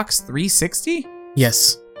Xbox 360?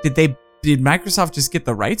 Yes. Did Microsoft just get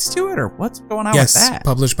the rights to it, or what's going on with that? Yes,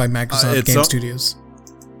 published by Microsoft Game Studios.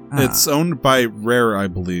 It's owned by Rare, I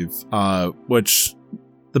believe, which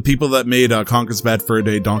the people that made Conker's Bad Fur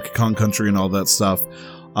Day, Donkey Kong Country, and all that stuff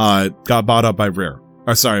got bought up by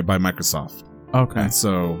by Microsoft. Okay.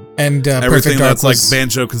 And everything that's like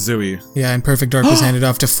Banjo-Kazooie. Yeah, and Perfect Dark was handed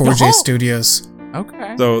off to 4J Studios.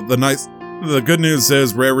 Okay. So the good news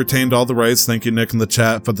is Rare retained all the rights. Thank you, Nick, in the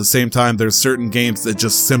chat. But at the same time, there's certain games that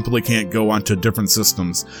just simply can't go onto different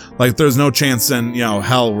systems. Like, there's no chance in,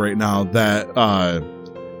 hell right now that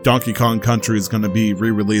Donkey Kong Country is going to be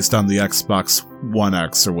re-released on the Xbox One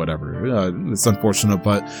X or whatever. It's unfortunate,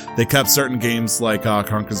 but they kept certain games like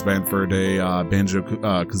Conker's Bad Fur Day,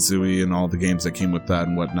 Banjo-Kazooie, and all the games that came with that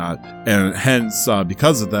and whatnot. And hence,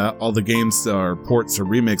 because of that, all the games that are ports or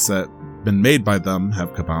remakes that have been made by them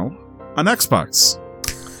have come out on Xbox.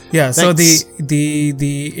 Yeah, so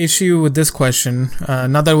the issue with this question,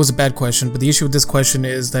 not that it was a bad question, but the issue with this question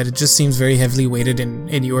is that it just seems very heavily weighted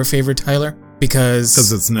in your favor, Tyler,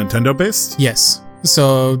 because it's Nintendo based? Yes.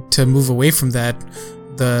 So to move away from that,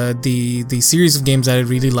 the series of games that I'd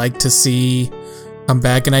really like to see come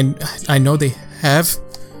back, and I know they have.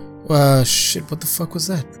 Shit, what the fuck was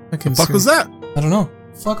that? What the fuck was that? I don't know.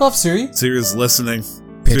 Fuck off, Siri. Siri's listening.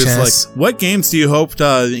 Bitch ass. Like, what games do you hope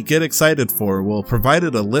to get excited for? We'll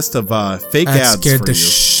provided a list of fake ads for you. Scared the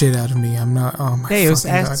shit out of me. I'm not. Oh my Deus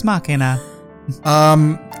Ex Machina.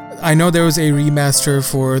 I know there was a remaster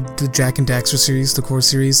for the Jak and Daxter series, the core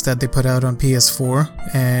series that they put out on PS4,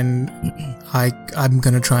 and I'm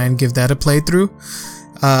gonna try and give that a playthrough.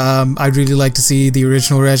 I'd really like to see the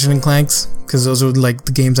original Ratchet and Clanks, because those were like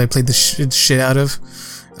the games I played the shit out of.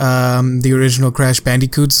 The original Crash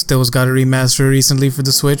Bandicoots, those got a remaster recently for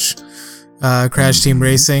the Switch. Crash Team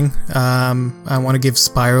Racing. I want to give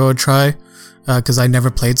Spyro a try, because I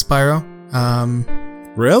never played Spyro.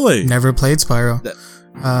 Really? Never played Spyro.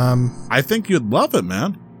 I think you'd love it,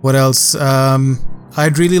 man. What else?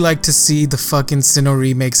 I'd really like to see the fucking Sinnoh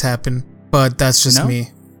remakes happen, but that's just me.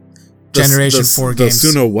 Generation 4 games. The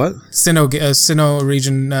Sinnoh what? Sinnoh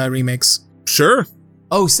region remakes. Sure.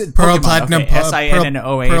 Oh, Pearl Platinum, okay.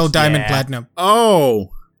 SINNOH, Pearl Diamond Platinum. Oh,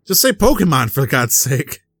 just say Pokemon for God's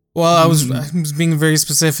sake. Well, I was being very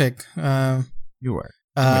specific. You were.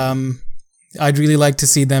 I'd really like to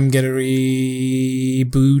see them get a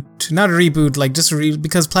reboot. Not a reboot, like just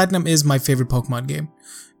because Platinum is my favorite Pokemon game,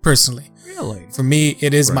 personally. Really? For me,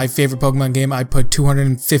 it is my favorite Pokemon game. I put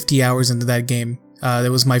 250 hours into that game.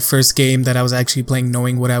 That was my first game that I was actually playing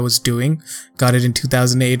knowing what I was doing. Got it in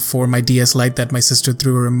 2008 for my DS Lite that my sister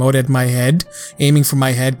threw a remote at my head, aiming for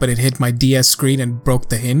my head, but it hit my DS screen and broke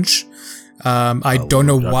the hinge. I don't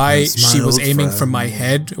know why she was aiming for my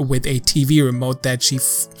head with a TV remote that she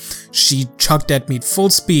chucked at me at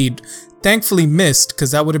full speed. Thankfully missed,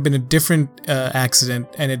 because that would have been a different accident,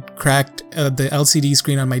 and it cracked the LCD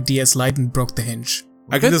screen on my DS Lite and broke the hinge.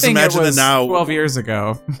 I can just imagine it now. 12 years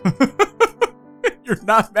ago. You're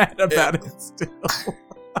not mad about it still.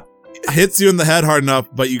 Hits you in the head hard enough,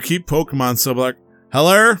 but you keep Pokemon, so like,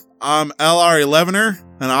 hello, I'm LR11er,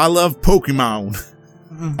 and I love Pokemon.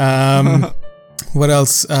 What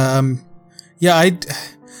else? Yeah,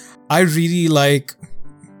 I really like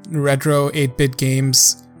retro 8-bit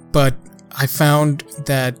games, but I found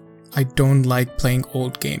that I don't like playing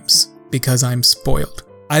old games because I'm spoiled.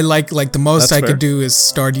 I like the most That's I fair. could do is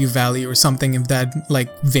Stardew Valley or something in that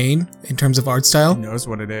like vein in terms of art style. He knows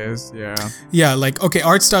what it is, yeah. Yeah, like, okay,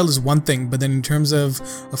 art style is one thing, but then in terms of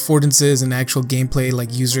affordances and actual gameplay,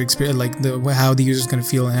 like user experience, like how the user's gonna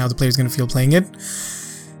feel and how the player's gonna feel playing it,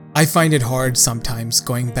 I find it hard sometimes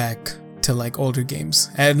going back to like older games.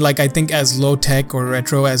 And like I think as low tech or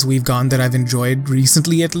retro as we've gone that I've enjoyed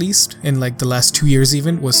recently, at least in like the last 2 years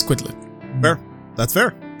even, was Squidlet. Fair. That's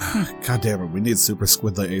fair. God damn it, we need Super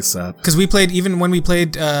Squidlet ASAP. Because we played, even when we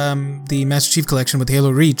played the Master Chief Collection with Halo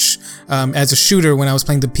Reach, as a shooter when I was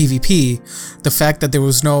playing the PvP, the fact that there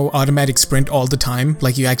was no automatic sprint all the time,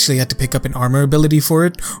 like you actually had to pick up an armor ability for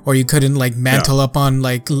it, or you couldn't like mantle up on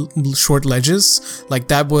like short ledges, like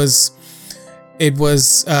that was... It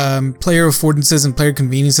was player affordances and player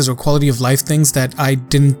conveniences or quality of life things that I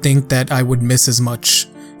didn't think that I would miss as much.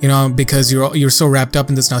 You know, because you're so wrapped up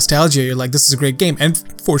in this nostalgia, you're like, this is a great game. And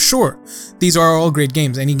for sure, these are all great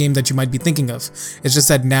games, any game that you might be thinking of. It's just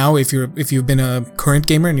that now, if you've been a current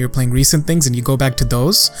gamer and you're playing recent things and you go back to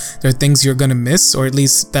those, there are things you're gonna miss, or at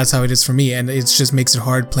least that's how it is for me, and it just makes it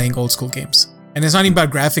hard playing old school games. And it's not even about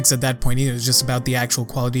graphics at that point either, it's just about the actual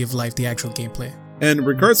quality of life, the actual gameplay. And in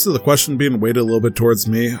regards to the question being weighted a little bit towards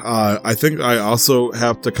me, I think I also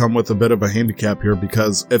have to come with a bit of a handicap here,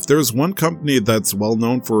 because if there's one company that's well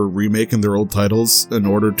known for remaking their old titles in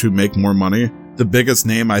order to make more money, the biggest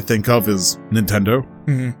name I think of is Nintendo.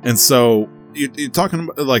 Mm-hmm. And so you're talking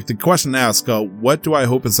about, like, the question asked, what do I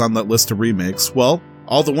hope is on that list of remakes? Well,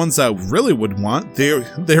 all the ones that I really would want, they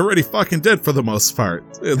already fucking did for the most part.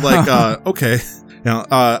 Like, okay. Now,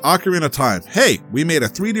 Ocarina of Time. Hey, we made a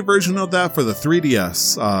 3D version of that for the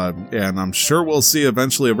 3DS, and I'm sure we'll see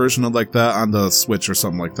eventually a version of like that on the Switch or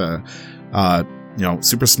something like that.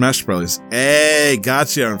 Super Smash Bros. Hey,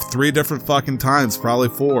 gotcha. 3 different fucking times, probably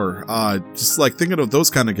 4. Just like thinking of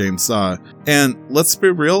those kind of games. And let's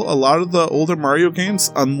be real, a lot of the older Mario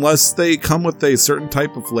games, unless they come with a certain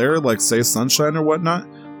type of flair, like say Sunshine or whatnot,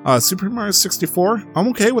 Super Mario 64, I'm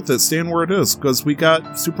okay with it staying where it is, because we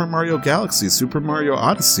got Super Mario Galaxy, Super Mario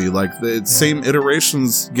Odyssey, like the same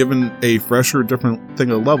iterations given a fresher, different thing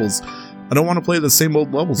of levels. I don't want to play the same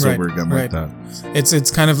old levels over again like that. It's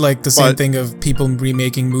kind of like the same thing of people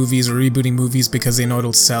remaking movies or rebooting movies because they know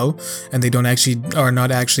it'll sell, and they are not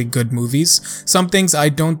actually good movies. Some things I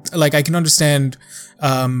don't, like I can understand,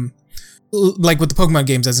 like with the Pokemon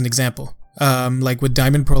games as an example. Like with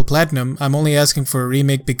Diamond, Pearl, Platinum, I'm only asking for a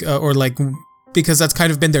remake because that's kind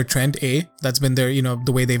of been their trend, that's been their,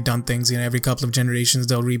 the way they've done things. Every couple of generations,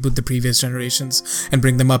 they'll reboot the previous generations and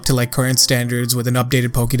bring them up to like current standards with an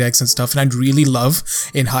updated Pokédex and stuff. And I'd really love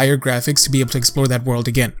in higher graphics to be able to explore that world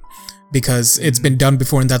again, because it's been done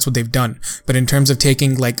before and that's what they've done. But in terms of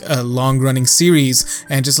taking like a long running series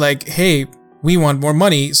and just like, hey, we want more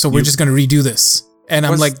money, so we're just going to redo this. And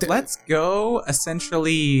I'm like, Let's Go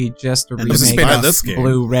essentially just a remake of this game.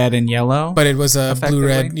 Blue, Red, and Yellow? But it was a Blue,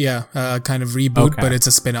 Red, kind of reboot, but it's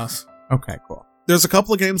a spin-off. Okay, cool. There's a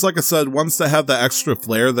couple of games, like I said, ones that have the extra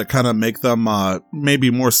flair that kind of make them maybe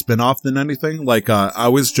more spin-off than anything. Like, I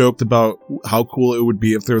always joked about how cool it would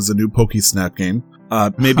be if there was a new Pokésnap game.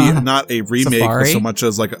 Maybe not a remake so much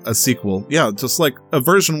as like a sequel. Yeah, just like a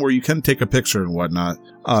version where you can take a picture and whatnot.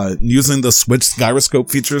 Using the Switch gyroscope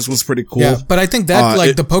features was pretty cool. Yeah, but I think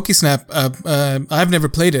that the Pokésnap, I've never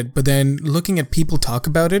played it, but then looking at people talk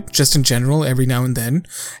about it just in general every now and then,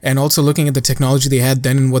 and also looking at the technology they had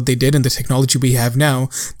then and what they did and the technology we have now,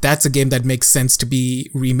 that's a game that makes sense to be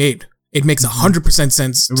remade. It makes 100%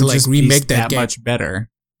 sense to like remake that game. Much better.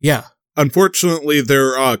 Yeah. Unfortunately,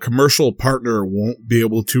 their commercial partner won't be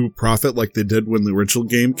able to profit like they did when the original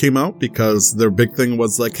game came out, because their big thing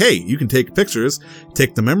was like, hey, you can take pictures,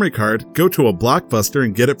 take the memory card, go to a Blockbuster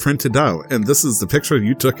and get it printed out. And this is the picture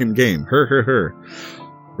you took in game.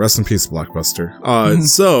 Rest in peace, Blockbuster.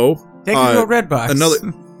 So take it to a Redbox.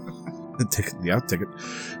 Take it.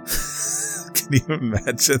 Can you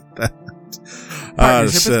imagine that?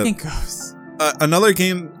 Partnership with Kinko's. Another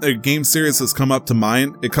game series has come up to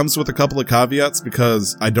mind. It comes with a couple of caveats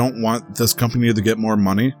because I don't want this company to get more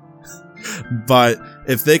money. But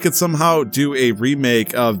if they could somehow do a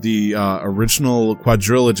remake of the original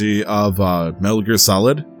quadrilogy of Metal Gear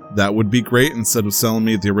Solid, that would be great instead of selling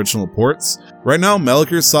me the original ports. Right now, Metal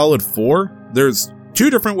Gear Solid 4, there's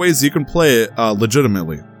 2 different ways you can play it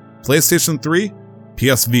legitimately. PlayStation 3,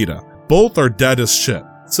 PS Vita. Both are dead as shit.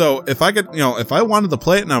 So if I could, if I wanted to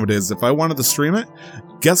play it nowadays, if I wanted to stream it,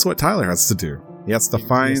 guess what Tyler has to do? He has to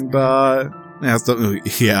find, I don't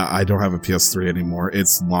have a PS3 anymore.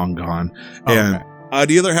 It's long gone. Okay. And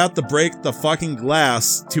I'd either have to break the fucking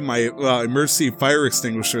glass to my emergency fire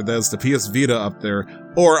extinguisher that is the PS Vita up there,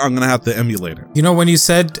 or I'm going to have to emulate it. When you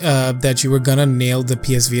said that you were going to nail the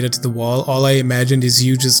PS Vita to the wall, all I imagined is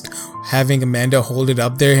you just having Amanda hold it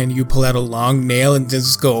up there and you pull out a long nail and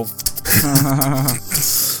just go...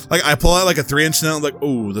 like I pull out like a 3-inch nail, I'm like,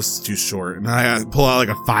 oh, this is too short, and I pull out like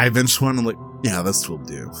a 5-inch one, I'm like, yeah, this will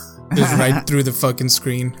do. Just right through the fucking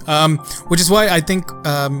screen. Which is why I think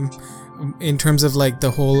in terms of like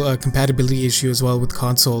the whole compatibility issue as well with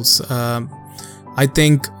consoles, I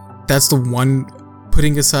think that's the one,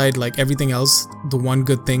 putting aside like everything else, the one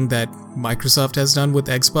good thing that Microsoft has done with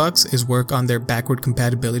Xbox is work on their backward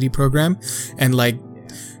compatibility program. And like,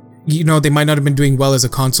 you know, they might not have been doing well as a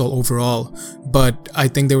console overall, but I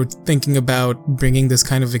think they were thinking about bringing this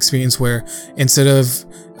kind of experience where instead of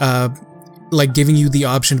like giving you the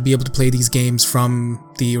option to be able to play these games from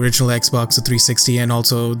the original Xbox, the 360, and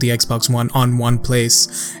also the Xbox One on one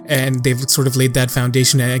place, and they've sort of laid that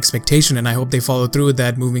foundation and expectation, and I hope they follow through with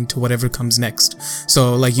that moving to whatever comes next.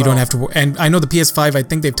 So like you don't have to, and I know the PS5, I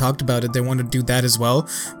think they've talked about it, they want to do that as well,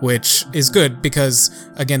 which is good because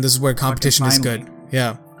again, this is where competition is good.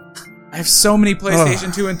 Yeah. I have so many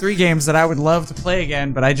PlayStation 2 and 3 games that I would love to play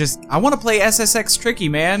again, but I want to play SSX Tricky,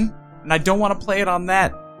 man, and I don't want to play it on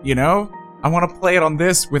that, you know? I want to play it on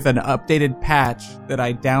this with an updated patch that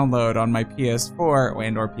I download on my PS4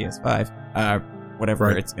 and or PS5, whatever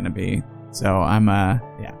it's going to be. So I'm,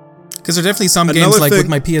 yeah. Because there are definitely some games, like with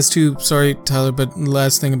my PS2, sorry, Tyler, but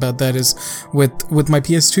last thing about that is with my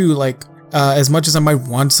PS2, like, as much as I might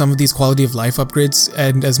want some of these quality of life upgrades,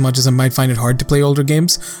 and as much as I might find it hard to play older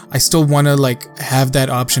games, I still want to, like, have that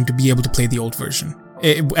option to be able to play the old version.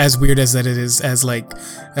 As weird as that it is, as like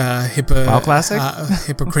WoW Classic?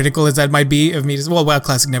 Hypocritical as that might be of me. Well, WoW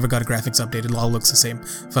Classic never got a graphics update. It all looks the same,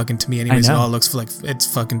 fucking to me. Anyways, it all looks like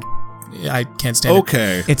it's fucking. I can't stand it.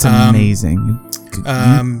 Okay, it's amazing.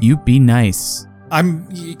 You be nice.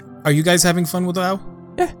 Are you guys having fun with WoW?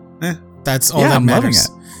 Yeah. That's all that matters.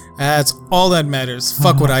 Loving it. That's all that matters.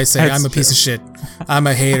 Fuck what I say. I'm a piece of shit. I'm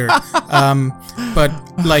a hater. But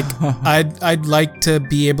like, I'd like to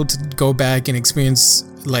be able to go back and experience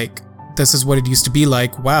like this is what it used to be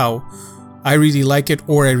like. Wow, I really like it,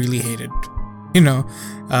 or I really hate it. You know,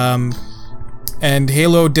 and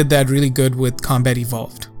Halo did that really good with Combat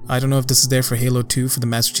Evolved. I don't know if this is there for Halo 2 for the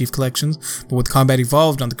Master Chief Collections, but with Combat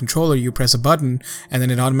Evolved on the controller, you press a button and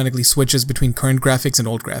then it automatically switches between current graphics and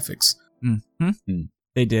old graphics. Mm-hmm.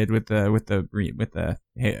 They did with the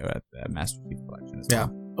Master Chief Collection as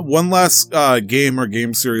well. Yeah. One last game or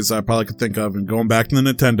game series I probably could think of, and going back to the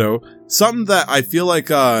Nintendo, something that I feel like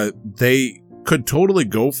they could totally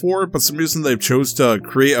go for, but for some reason they've chose to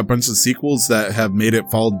create a bunch of sequels that have made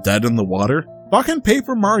it fall dead in the water. Fucking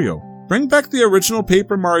Paper Mario. Bring back the original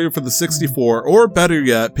Paper Mario for the 64, or better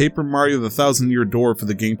yet, Paper Mario the Thousand Year Door for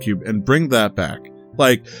the GameCube, and bring that back.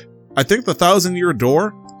 Like, I think the Thousand Year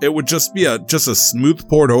Door, it would just be a smooth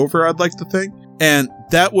port over, I'd like to think. And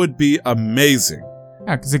that would be amazing.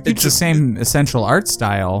 Yeah, because it keeps the same essential art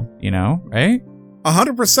style, you know, right?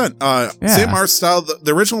 100%. Same art style.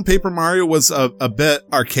 The original Paper Mario was a bit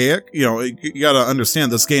archaic. You know, you gotta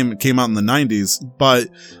understand this game came out in the 90s, but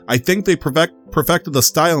I think they perfected the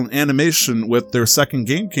style and animation with their second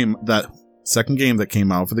game that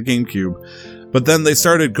came out for the GameCube. But then they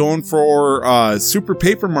started going for Super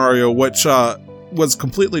Paper Mario, which was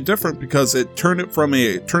completely different because it turned it from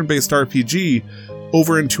a turn-based RPG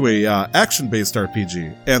over into a action-based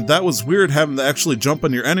RPG. And that was weird, having to actually jump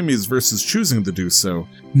on your enemies versus choosing to do so.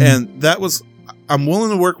 Mm. And that was, I'm willing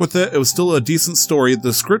to work with it. It was still a decent story.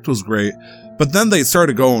 The script was great. But then they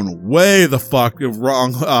started going way the fuck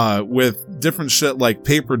wrong with different shit like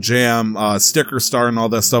Paper Jam, Sticker Star, and all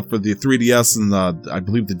that stuff for the 3DS and I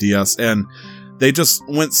believe the DS. And they just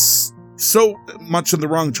went so much in the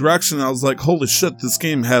wrong direction. I was like, holy shit, this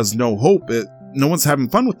game has no hope. No one's having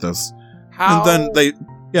fun with this. And then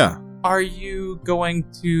are you going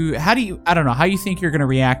to, I don't know, how you think you're going to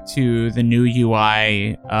react to the new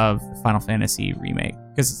UI of Final Fantasy Remake?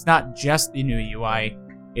 Because it's not just the new UI,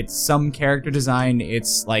 it's some character design,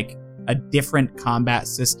 it's like a different combat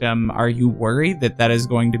system. Are you worried that is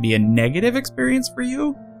going to be a negative experience for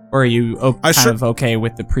you? Or are you okay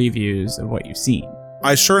with the previews of what you've seen?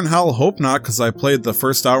 I sure in hell hope not, because I played the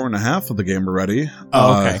first hour and a half of the game already.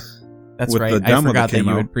 Oh, okay. That's right. I forgot that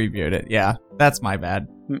you had previewed it. Yeah, that's my bad.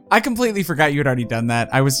 I completely forgot you had already done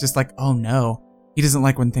that. I was just like, oh no, he doesn't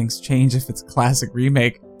like when things change if it's a classic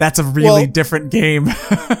remake. That's a really different game.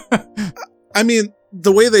 I mean,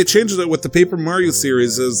 the way they changed it with the Paper Mario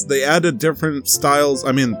series is they added different styles.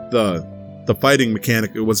 I mean, the fighting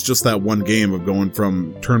mechanic, it was just that one game of going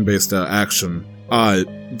from turn-based to action.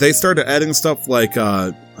 They started adding stuff like,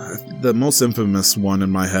 the most infamous one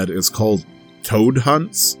in my head is called Toad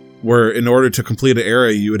Hunts. where in order to complete an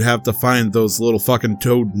area, you would have to find those little fucking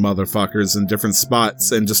toad motherfuckers in different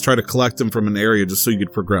spots and just try to collect them from an area just so you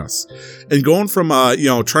could progress. And going from,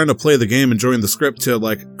 trying to play the game, enjoying the script to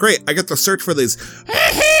like, great, I get to search for these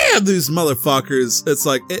motherfuckers. It's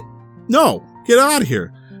like, no, get out of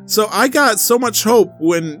here. So I got so much hope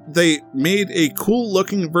when they made a cool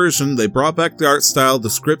looking version. They brought back the art style. The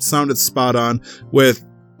script sounded spot on with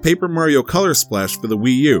Paper Mario Color Splash for the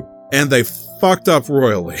Wii U. And they fucked up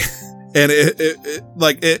royally. And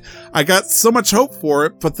I got so much hope for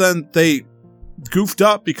it, but then they goofed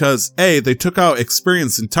up because they took out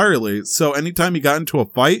experience entirely. So anytime you got into a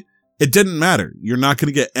fight, it didn't matter. You're not going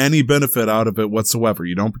to get any benefit out of it whatsoever.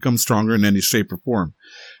 You don't become stronger in any shape or form.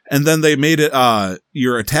 And then they made it,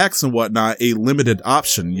 your attacks and whatnot, a limited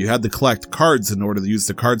option. You had to collect cards in order to use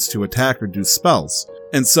the cards to attack or do spells.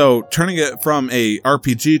 And so turning it from a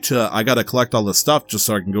RPG to I gotta collect all this stuff just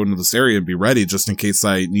so I can go into this area and be ready just in case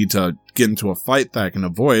I need to get into a fight that I can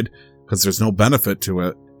avoid because there's no benefit to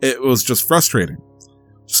it. It was just frustrating.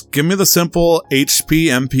 Just give me the simple HP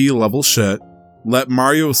MP level shit. Let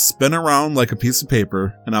Mario spin around like a piece of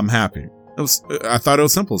paper and I'm happy. I thought it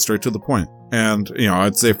was simple, straight to the point. And,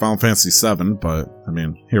 I'd say Final Fantasy VII, but I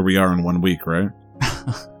mean, here we are in 1 week, right?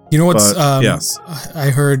 You know what's, yes. I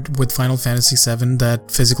heard with Final Fantasy VII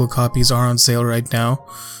that physical copies are on sale right now,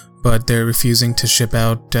 but they're refusing to ship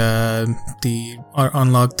out,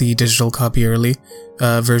 unlock the digital copy early,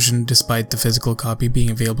 version despite the physical copy being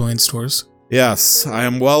available in stores. Yes, I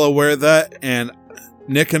am well aware of that, and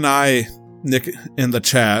Nick in the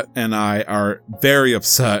chat and I are very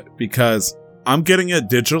upset because I'm getting it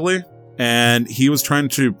digitally and he was trying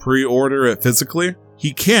to pre-order it physically.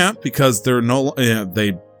 He can't because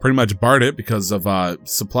they pretty much barred it because of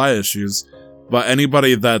supply issues. But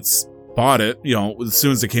anybody that's bought it, as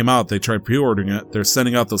soon as it came out, they tried pre-ordering it. They're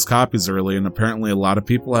sending out those copies early, and apparently a lot of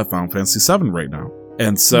people have Final Fantasy VII right now.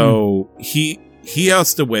 And so he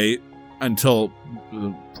has to wait until,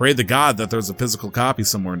 pray to God that there's a physical copy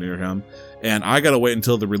somewhere near him. And I gotta wait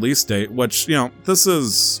until the release date, which, this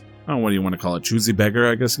is, I don't know what do you want to call it, choosy beggar,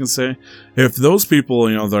 I guess you can say. If those people,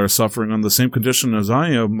 that are suffering on the same condition as I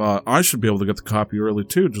am, I should be able to get the copy early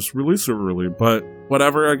too, just release it early. But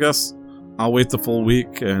whatever, I guess. I'll wait the full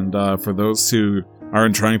week, and for those who are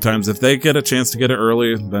in trying times, if they get a chance to get it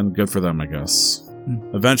early, then good for them, I guess.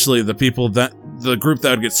 Eventually, the group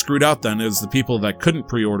that would get screwed out then is the people that couldn't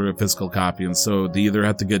pre-order a physical copy, and so they either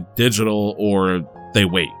have to get digital or they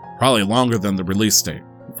wait. Probably longer than the release date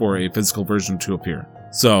for a physical version to appear.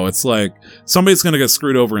 So it's like, somebody's going to get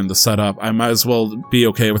screwed over in the setup. I might as well be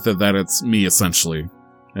okay with it that it's me, essentially.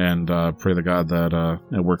 And pray to God that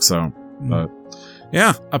it works out. But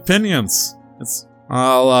yeah, opinions.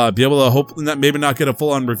 I'll be able to hope that maybe not get a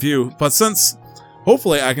full-on review. But since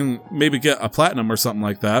hopefully I can maybe get a platinum or something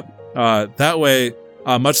like that. That way,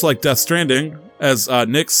 much like Death Stranding, as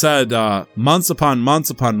Nick said months upon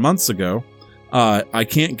months ago, I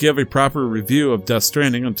can't give a proper review of Death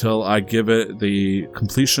Stranding until I give it the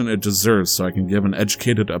completion it deserves, so I can give an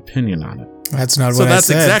educated opinion on it. That's not what I said.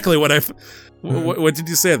 So that's exactly what what did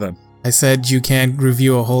you say then? I said you can't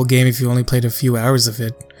review a whole game if you only played a few hours of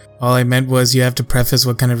it. All I meant was you have to preface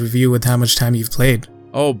what kind of review with how much time you've played.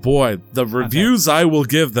 Oh boy, the reviews I will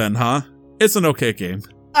give then, huh? It's an okay game.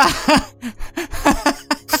 I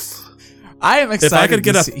am excited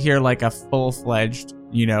to hear like a full-fledged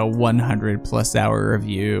 100 plus hour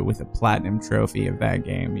review with a platinum trophy of that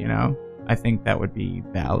game, I think that would be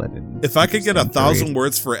valid. And if I could get 1,000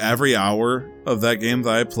 words for every hour of that game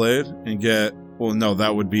that I played and get,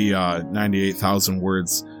 that would be 98,000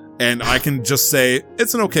 words. And I can just say,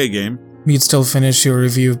 it's an okay game. You'd still finish your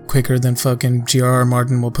review quicker than fucking G.R.R.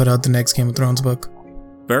 Martin will put out the next Game of Thrones book.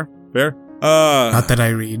 Fair. Not that I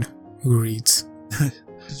read. Who reads?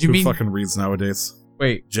 Who fucking reads nowadays?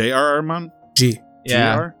 Wait. J.R.R. Martin? G.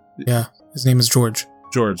 Yeah. G.R.? Yeah. His name is George.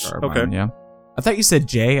 George. Okay. Yeah. I thought you said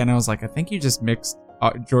J, and I was like, I think you just mixed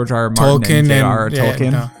George R. R. Martin Tolkien and J.R.R.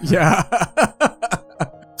 Tolkien. No. Yeah.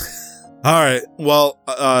 All right. Well,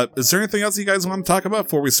 is there anything else you guys want to talk about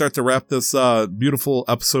before we start to wrap this beautiful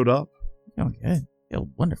episode up? Oh, good. Feel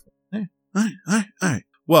wonderful. Hey. All right.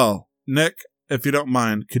 Well, Nick, if you don't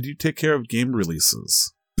mind, could you take care of game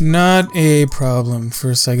releases? Not a problem.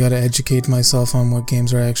 First, I gotta educate myself on what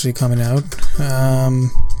games are actually coming out.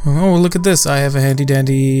 Oh, look at this. I have a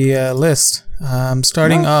handy-dandy list.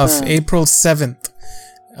 Starting off April 7th,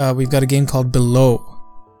 we've got a game called Below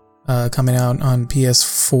coming out on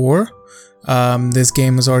PS4. This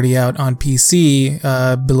game was already out on PC.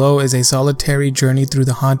 Below is a solitary journey through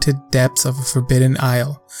the haunted depths of a forbidden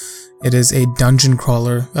isle. It is a dungeon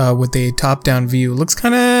crawler with a top-down view. Looks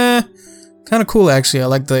kind Kind of cool, actually. I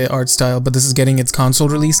like the art style, but this is getting its console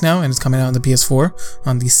release now, and it's coming out on the PS4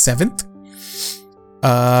 on the 7th.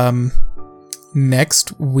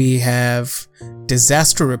 Next, we have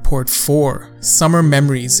Disaster Report 4, Summer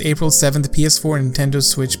Memories, April 7th, PS4, Nintendo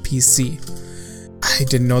Switch, PC. I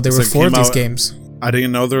didn't know there were 4 of these games. I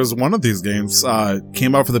didn't know there was one of these games.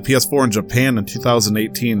 Came out for the PS4 in Japan in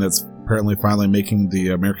 2018. That's apparently finally making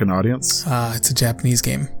the American audience. It's a Japanese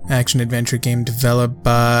game. Action-adventure game developed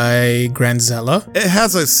by Granzella. It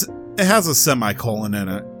has a semicolon in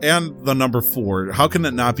it. And the number 4. How can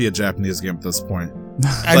it not be a Japanese game at this point?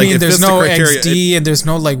 I mean, there's no XD and there's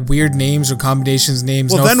no like weird names or combinations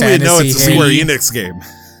names. Well, no then fantasy, we know it's a Square Enix game.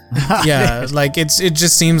 Yeah, like it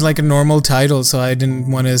just seems like a normal title, so I didn't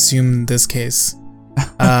want to assume this case.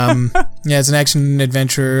 Yeah, it's an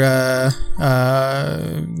action-adventure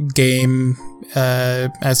game.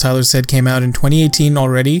 As Tyler said, came out in 2018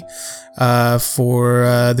 already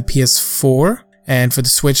for the PS4 and for the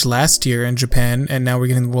Switch last year in Japan, and now we're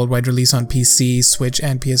getting the worldwide release on PC, Switch,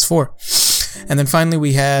 and PS4. And then finally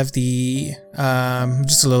we have the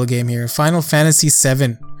just a little game here, Final Fantasy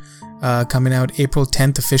VII, coming out April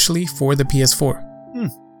 10th officially for the PS4.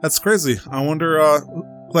 That's crazy. I wonder,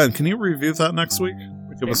 Glenn, can you review that next week?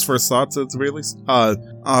 Give us first thoughts at the very least.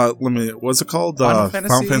 What's it called? Final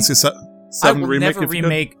Fantasy VII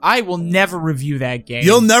Remake? I will never review that game.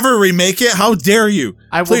 You'll never remake it? How dare you?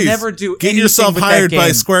 I will never do get anything yourself with hired that by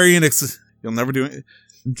game. Square Enix. You'll never do it.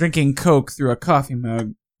 I'm drinking Coke through a coffee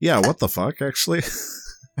mug. Yeah, what the fuck, actually?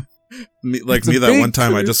 me that one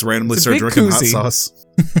time I just randomly started drinking koozie. hot sauce.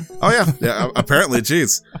 Oh yeah, apparently,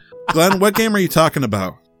 jeez. Glenn, what game are you talking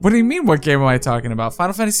about? What do you mean, what game am I talking about?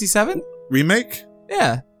 Final Fantasy VII? Remake?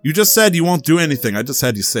 Yeah. You just said you won't do anything. I just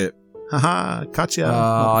had you say it. Haha, caught ya.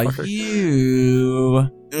 Oh, you.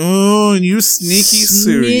 Oh, you sneaky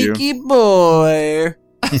Sue. Sneaky boy.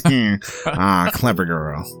 Clever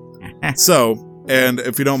girl. So, and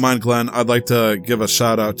if you don't mind, Glenn, I'd like to give a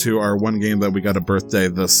shout out to our one game that we got a birthday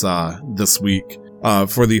this week.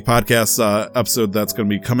 For the podcast episode that's going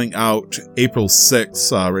to be coming out April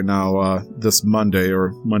 6th, right now, this Monday,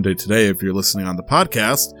 or Monday today if you're listening on the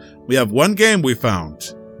podcast, we have one game we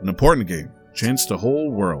found. An important game. Changed the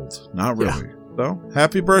whole world. Not really. Yeah. So,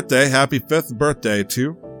 happy birthday. Happy 5th birthday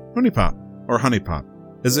to Honeypop. Or Honeypop.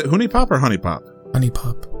 Is it Honeypop or Honeypop?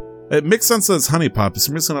 Honeypop. It makes sense that it's Honeypop. For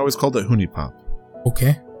some reason I always called it Honeypop.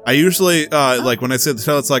 Okay. I usually, like when I say the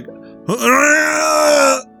title, it's like,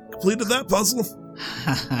 completed that puzzle.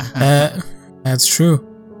 That's true.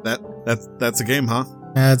 That's a game, huh?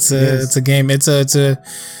 It's a game. It's a.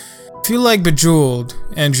 If you like Bejeweled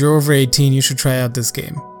and you're over 18, you should try out this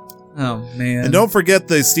game. Oh man! And don't forget,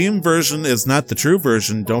 the Steam version is not the true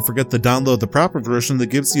version. Don't forget to download the proper version that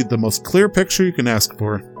gives you the most clear picture you can ask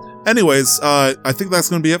for. Anyways, I think that's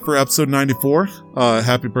going to be it for episode 94.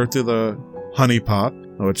 Happy birthday to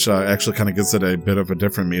Honeypop, which actually kind of gives it a bit of a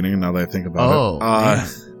different meaning now that I think about it.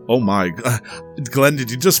 Oh my. Glenn, did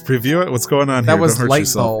you just preview it? What's going on here? That was light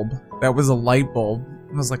bulb. That was a light bulb.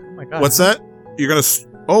 I was like, oh my god. What's that? You're going to...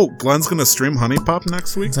 Oh, Glenn's going to stream Honeypop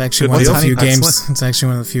next week? It's actually one of the few games. It's actually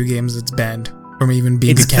one of the few games that's banned from even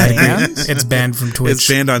being a category. It's banned from Twitch. It's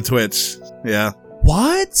banned on Twitch. Yeah.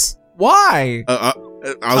 What? Why? I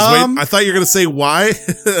was waiting. I thought you were going to say why.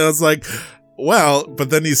 I was like, well,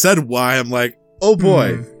 but then you said why. I'm like, oh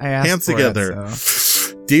boy. Hands together.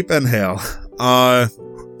 Deep inhale.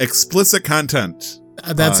 Explicit content.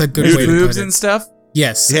 That's a good way to put it. Boobs and stuff?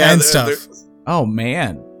 Yes, yeah, and stuff. Oh,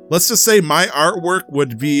 man. Let's just say my artwork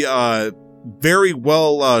would be very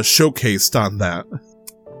well showcased on that.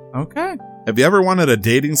 Okay. Have you ever wanted a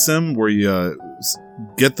dating sim where you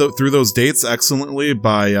get through those dates excellently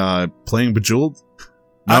by playing Bejeweled?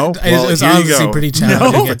 No? Well, it's honestly pretty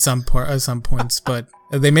challenging at some points, but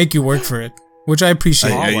they make you work for it, which I appreciate.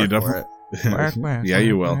 Yeah, you definitely. Yeah,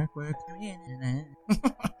 you will.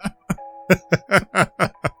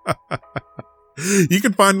 You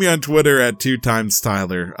can find me on Twitter at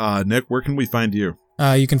 2timestyler. Nick, where can we find you?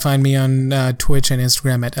 You can find me on Twitch and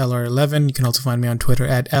Instagram at LR11. You can also find me on Twitter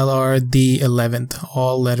at LR the11th,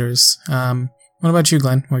 all letters. What about you,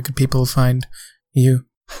 Glenn? Where could people find you?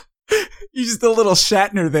 You just a little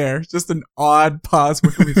Shatner there. Just an odd pause.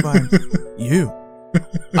 Where can we find you?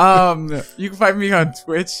 You can find me on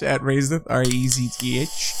Twitch at Razeth,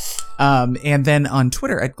 REZTH. And then on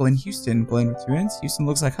Twitter at Glenn Houston, Glenn with 2 N's. Houston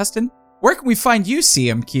looks like Huston. Where can we find you,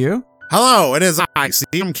 CMQ? Hello, it is I,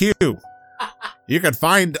 CMQ. You can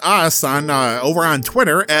find us on over on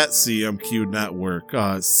Twitter at CMQ Network.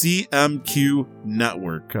 CMQ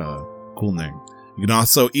Network. Cool name. You can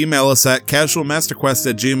also email us at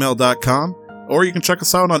casualmasterquest@gmail.com, Or you can check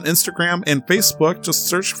us out on Instagram and Facebook. Just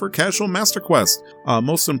search for Casual Master Quest.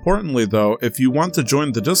 Most importantly, though, if you want to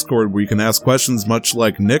join the Discord where you can ask questions much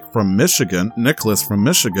like Nicholas from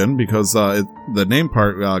Michigan, because the name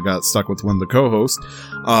part got stuck with one of the co-hosts,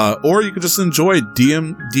 or you can just enjoy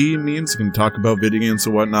DMD memes. You can talk about video games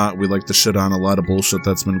and whatnot. We like to shit on a lot of bullshit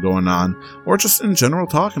that's been going on, or just in general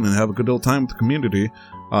talking and have a good old time with the community.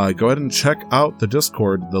 Go ahead and check out the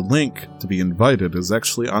Discord. The link to be invited is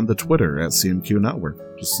actually on the Twitter at CMQ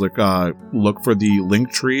Network. Just look for the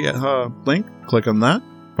Linktree link, click on that,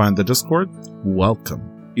 find the Discord,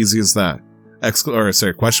 welcome. Easy as that.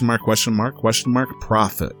 Question mark,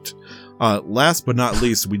 profit. Last but not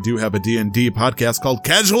least, we do have a D&D podcast called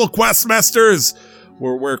Casual Quest Masters,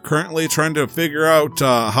 where we're currently trying to figure out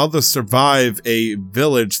how to survive a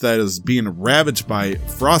village that is being ravaged by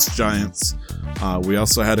frost giants. We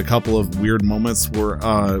also had a couple of weird moments where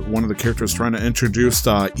one of the characters trying to introduce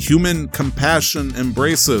human compassion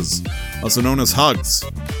embraces, also known as hugs,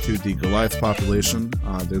 to the Goliath population.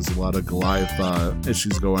 There's a lot of Goliath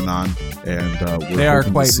issues going on, and they are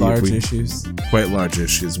quite large issues. Quite large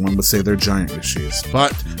issues. One would say they're giant issues.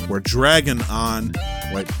 But we're dragging on,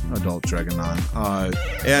 white adult dragging on.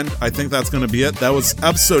 And I think that's going to be it. That was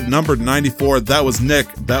episode number 94. That was Nick.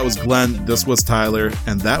 That was Glenn. This was Tyler.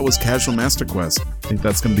 And that was Casual Master Quest. I think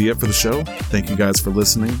that's going to be it for the show. Thank you guys for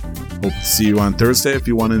listening. Hope to see you on Thursday if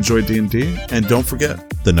you want to enjoy D&D. And don't forget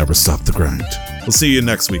to never stop the grind. We'll see you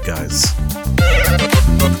next week, guys.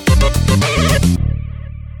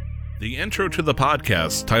 The intro to the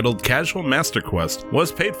podcast, titled Casual Master Quest, was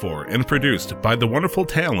paid for and produced by the wonderful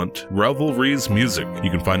talent Revelries Music. You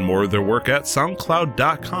can find more of their work at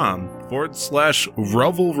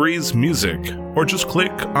soundcloud.com/Revelries Music, or just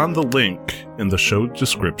click on the link in the show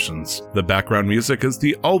descriptions. The background music is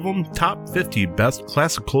the album Top 50 Best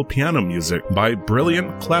Classical Piano Music by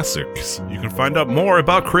Brilliant Classics. You can find out more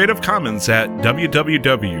about Creative Commons at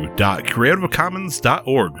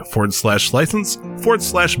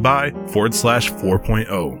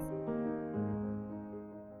www.creativecommons.org/license/by/4.0.